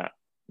the way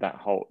that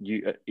whole,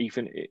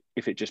 even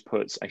if it just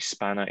puts a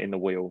spanner in the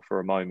wheel for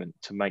a moment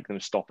to make them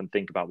stop and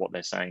think about what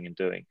they're saying and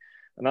doing.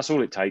 And that's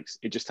all it takes.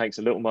 It just takes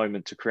a little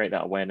moment to create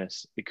that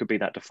awareness. It could be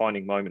that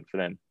defining moment for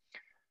them.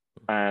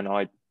 And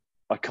I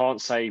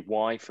can't say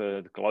why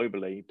for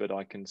globally, but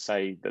I can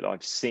say that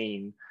I've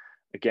seen,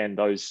 again,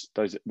 those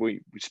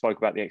we spoke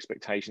about the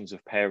expectations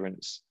of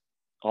parents.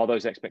 Are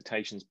those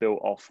expectations built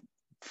off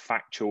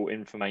factual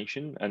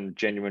information and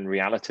genuine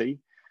reality?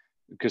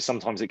 Because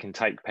sometimes it can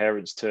take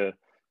parents to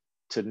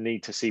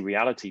need to see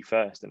reality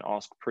first and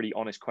ask pretty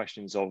honest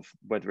questions of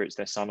whether it's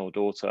their son or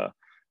daughter.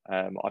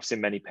 I've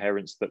seen many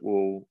parents that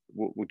will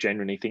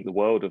genuinely think the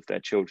world of their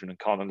children and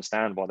can't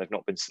understand why they've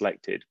not been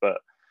selected, but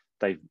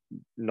they've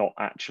not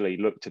actually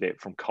looked at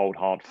it from cold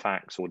hard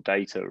facts or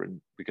data.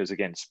 And because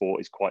again, sport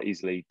is quite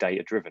easily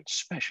data driven,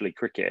 especially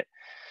cricket.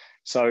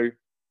 So,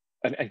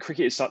 and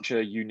cricket is such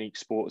a unique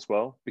sport as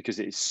well, because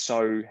it is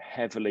so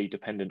heavily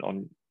dependent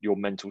on your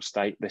mental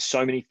state. There's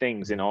so many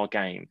things in our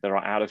game that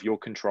are out of your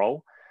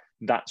control.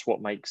 That's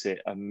what makes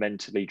it a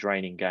mentally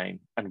draining game,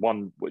 and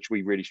one which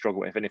we really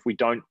struggle with. And if we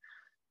don't,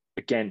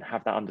 again,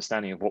 have that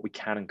understanding of what we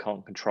can and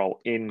can't control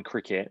in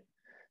cricket,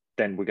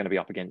 then we're going to be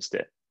up against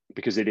it,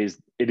 because it is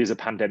a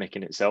pandemic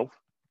in itself.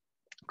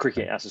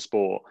 Cricket as a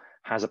sport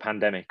has a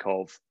pandemic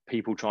of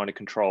people trying to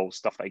control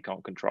stuff they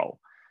can't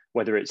control,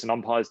 whether it's an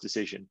umpire's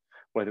decision,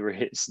 whether it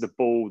hits the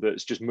ball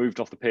that's just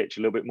moved off the pitch a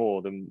little bit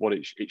more than what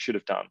it should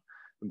have done.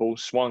 The ball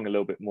swung a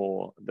little bit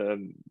more.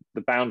 The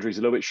boundary's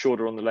a little bit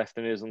shorter on the left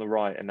than it is on the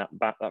right, and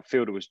that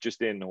fielder was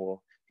just in, or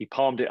he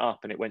palmed it up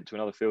and it went to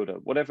another fielder.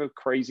 Whatever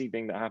crazy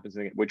thing that happens,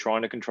 we're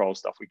trying to control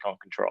stuff we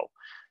can't control,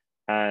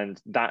 and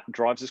that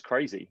drives us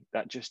crazy.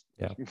 That just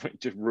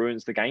just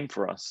ruins the game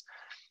for us.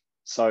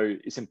 So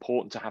it's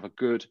important to have a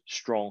good,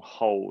 strong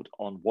hold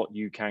on what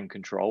you can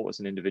control as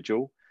an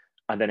individual,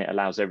 and then it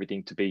allows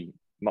everything to be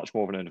much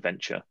more of an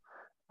adventure,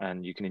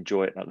 and you can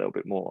enjoy it a little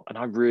bit more. And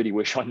I really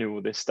wish I knew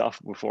all this stuff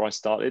before I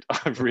started.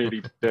 I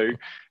really do,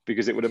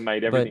 because it would have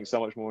made everything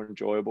so much more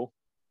enjoyable.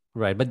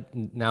 Right. But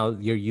now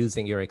you're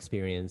using your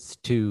experience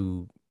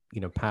to,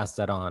 pass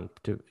that on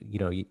to,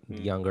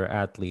 younger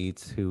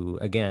athletes who,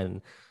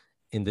 again,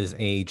 in this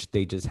age,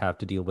 they just have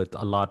to deal with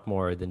a lot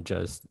more than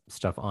just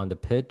stuff on the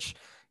pitch,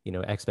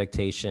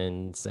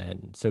 expectations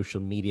and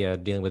social media,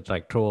 dealing with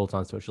like trolls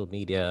on social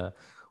media,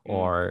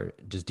 or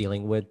just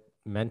dealing with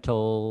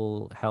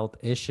mental health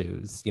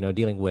issues,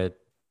 dealing with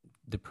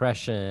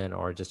depression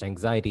or just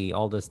anxiety,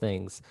 all those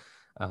things.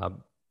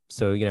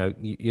 So,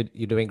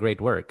 you're doing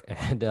great work,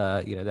 and,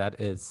 that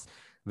is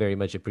very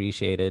much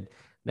appreciated.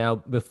 Now,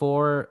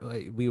 before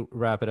we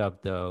wrap it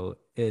up, though,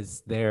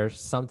 is there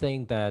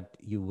something that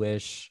you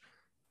wish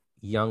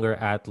younger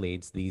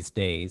athletes these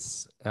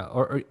days,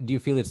 or do you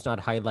feel it's not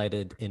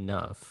highlighted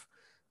enough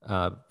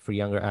for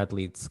younger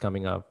athletes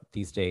coming up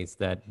these days,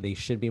 that they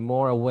should be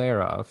more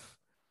aware of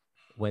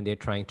when they're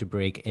trying to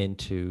break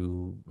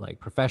into like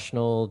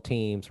professional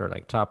teams or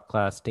like top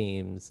class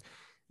teams?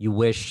 You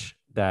wish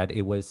that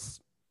it was,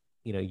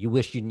 you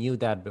wish you knew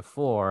that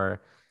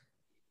before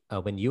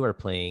when you were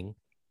playing.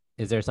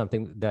 Is there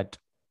something that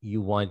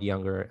you want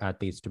younger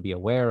athletes to be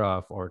aware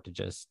of, or to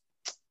just,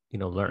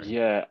 learn?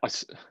 Yeah.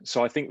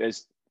 So I think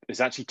there's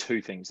actually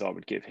two things I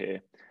would give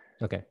here.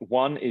 Okay.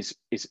 One is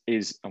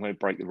I'm going to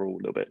break the rule a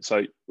little bit.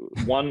 So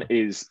one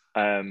is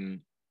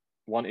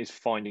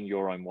finding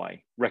your own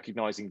way,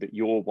 recognizing that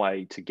your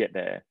way to get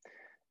there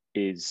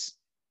is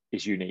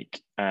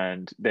unique,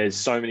 and there's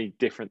so many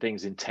different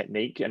things in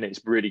technique, and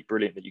it's really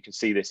brilliant that you can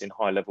see this in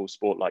high level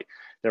sport. Like,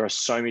 there are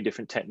so many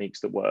different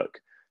techniques that work.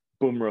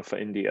 Bumrah for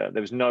India,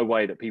 there was no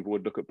way that people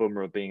would look at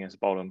Bumrah being as a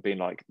bowler and being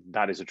like,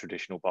 that is a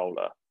traditional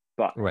bowler,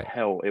 but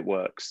hell, it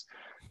works.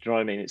 Do you know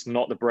what I mean? It's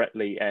not the Brett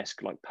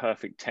Lee-esque like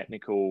perfect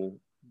technical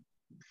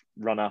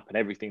run up and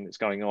everything that's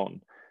going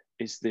on.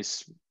 It's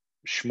this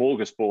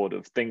smorgasbord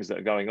of things that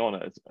are going on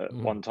at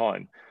one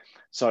time.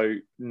 So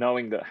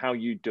knowing that how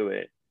you do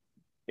it,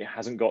 it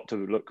hasn't got to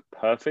look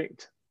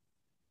perfect,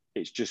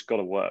 it's just got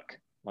to work.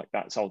 Like,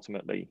 that's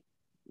ultimately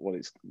what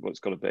it's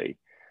got to be.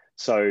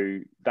 So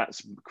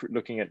that's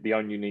looking at the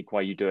own unique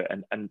way you do it.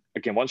 And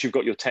again, once you've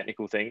got your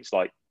technical things,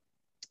 like,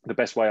 the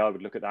best way I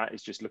would look at that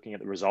is just looking at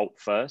the result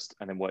first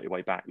and then work your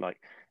way back. Like,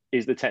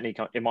 is the technique,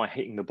 am I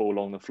hitting the ball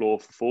on the floor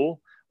for 4?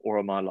 Or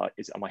am I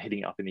hitting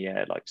it up in the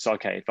air? Like, so,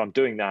 okay, if I'm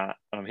doing that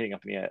and I'm hitting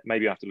up in the air,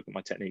 maybe I have to look at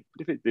my technique.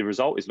 But if the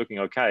result is looking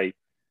okay,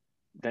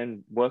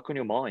 then work on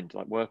your mind,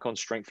 like work on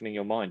strengthening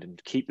your mind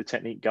and keep the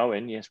technique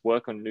going. Yes,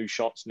 work on new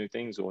shots, new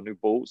things, or new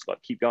balls,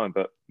 like keep going,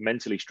 but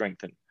mentally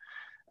strengthen.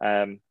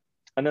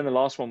 And then the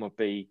last one would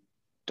be,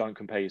 don't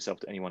compare yourself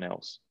to anyone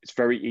else. It's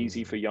very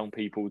easy for young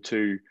people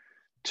to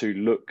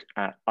look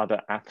at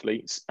other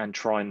athletes and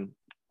try and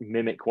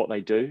mimic what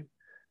they do.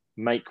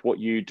 Make what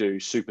you do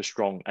super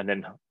strong, and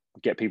then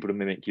get people to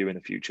mimic you in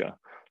the future.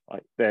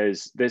 Like,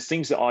 there's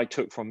things that I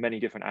took from many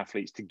different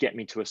athletes to get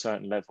me to a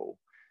certain level,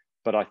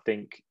 but I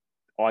think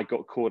I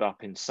got caught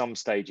up in some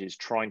stages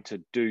trying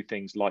to do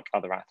things like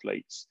other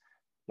athletes.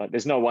 Like,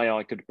 there's no way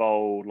I could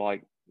bowl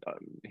like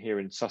here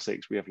in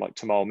Sussex we have like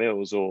Tamal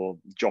Mills or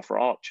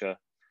Jofra Archer.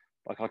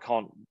 Like, I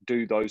can't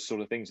do those sort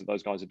of things that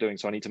those guys are doing.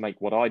 So I need to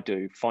make what I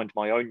do, find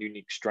my own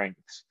unique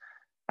strengths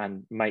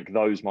and make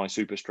those my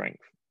super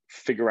strength.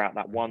 Figure out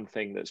that one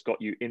thing that's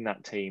got you in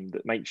that team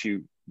that makes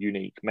you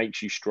unique,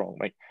 makes you strong,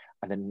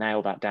 and then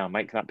nail that down.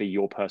 Make that be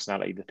your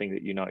personality, the thing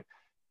that you know.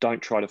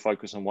 Don't try to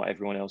focus on what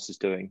everyone else is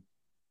doing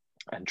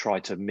and try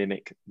to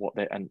mimic what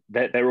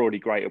they're already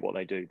great at what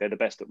they do. They're the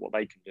best at what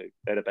they can do.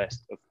 They're the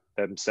best of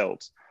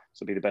themselves.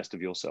 So be the best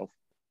of yourself.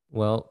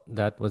 Well,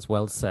 that was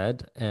well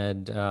said.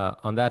 And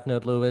on that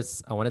note,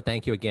 Lewis, I want to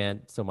thank you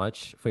again so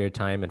much for your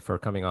time and for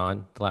coming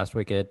on The Last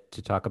Wicket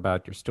to talk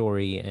about your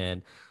story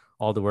and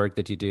all the work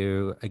that you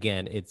do.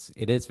 Again,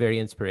 it is very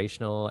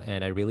inspirational,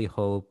 and I really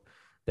hope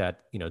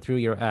that, through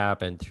your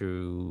app and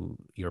through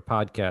your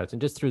podcast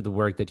and just through the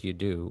work that you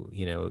do,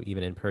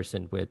 even in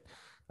person with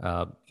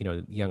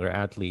younger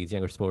athletes,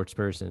 younger sports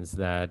persons,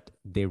 that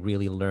they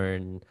really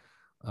learn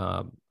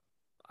um,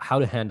 how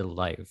to handle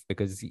life,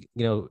 because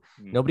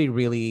nobody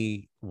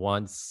really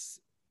wants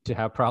to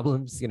have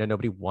problems.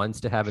 Nobody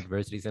wants to have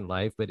adversities in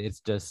life, but it's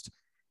just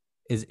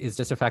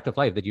a fact of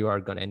life that you are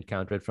going to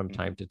encounter it from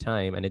time to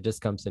time, and it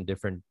just comes in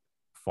different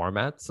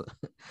formats.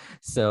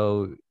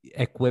 So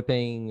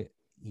equipping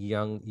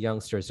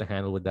youngsters to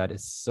handle with that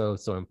is so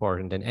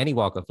important in any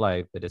walk of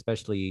life, but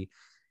especially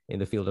in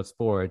the field of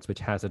sports, which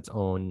has its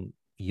own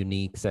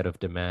unique set of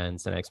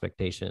demands and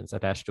expectations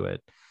attached to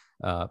it.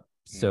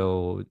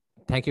 So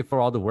thank you for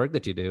all the work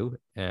that you do.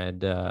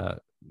 And,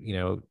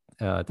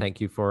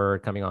 thank you for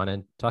coming on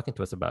and talking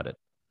to us about it.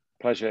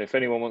 Pleasure. If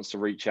anyone wants to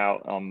reach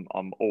out,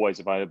 I'm always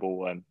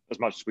available. As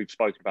much as we've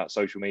spoken about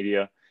social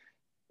media,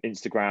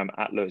 Instagram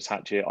at Lewis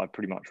Hatchett, I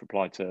pretty much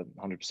reply to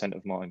 100%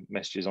 of my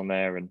messages on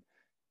there.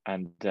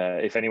 And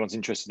if anyone's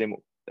interested in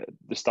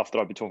the stuff that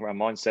I've been talking about,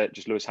 mindset,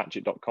 just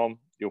lewishatchett.com.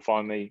 You'll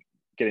find me.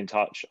 Get in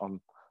touch.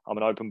 I'm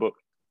an open book.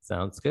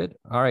 Sounds good.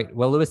 All right.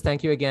 Well, Lewis,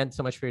 thank you again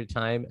so much for your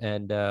time.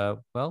 And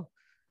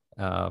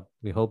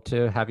we hope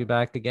to have you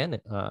back again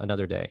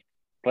another day.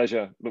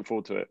 Pleasure. Look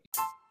forward to it.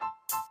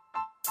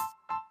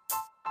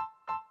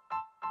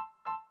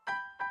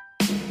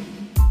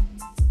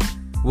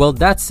 Well,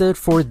 that's it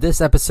for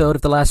this episode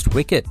of The Last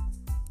Wicket.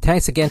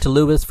 Thanks again to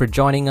Lewis for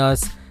joining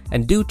us.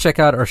 And do check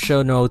out our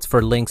show notes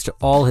for links to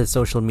all his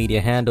social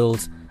media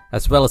handles,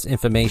 as well as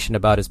information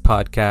about his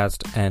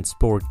podcast and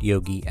Sport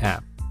Yogi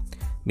app.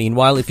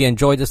 Meanwhile, if you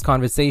enjoyed this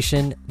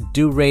conversation,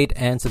 do rate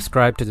and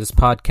subscribe to this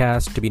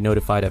podcast to be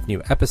notified of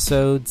new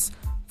episodes.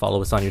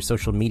 Follow us on your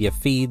social media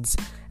feeds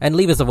and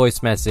leave us a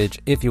voice message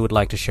if you would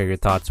like to share your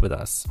thoughts with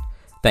us.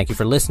 Thank you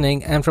for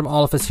listening, and from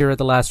all of us here at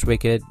The Last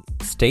Wicket,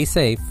 stay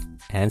safe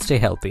and stay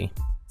healthy.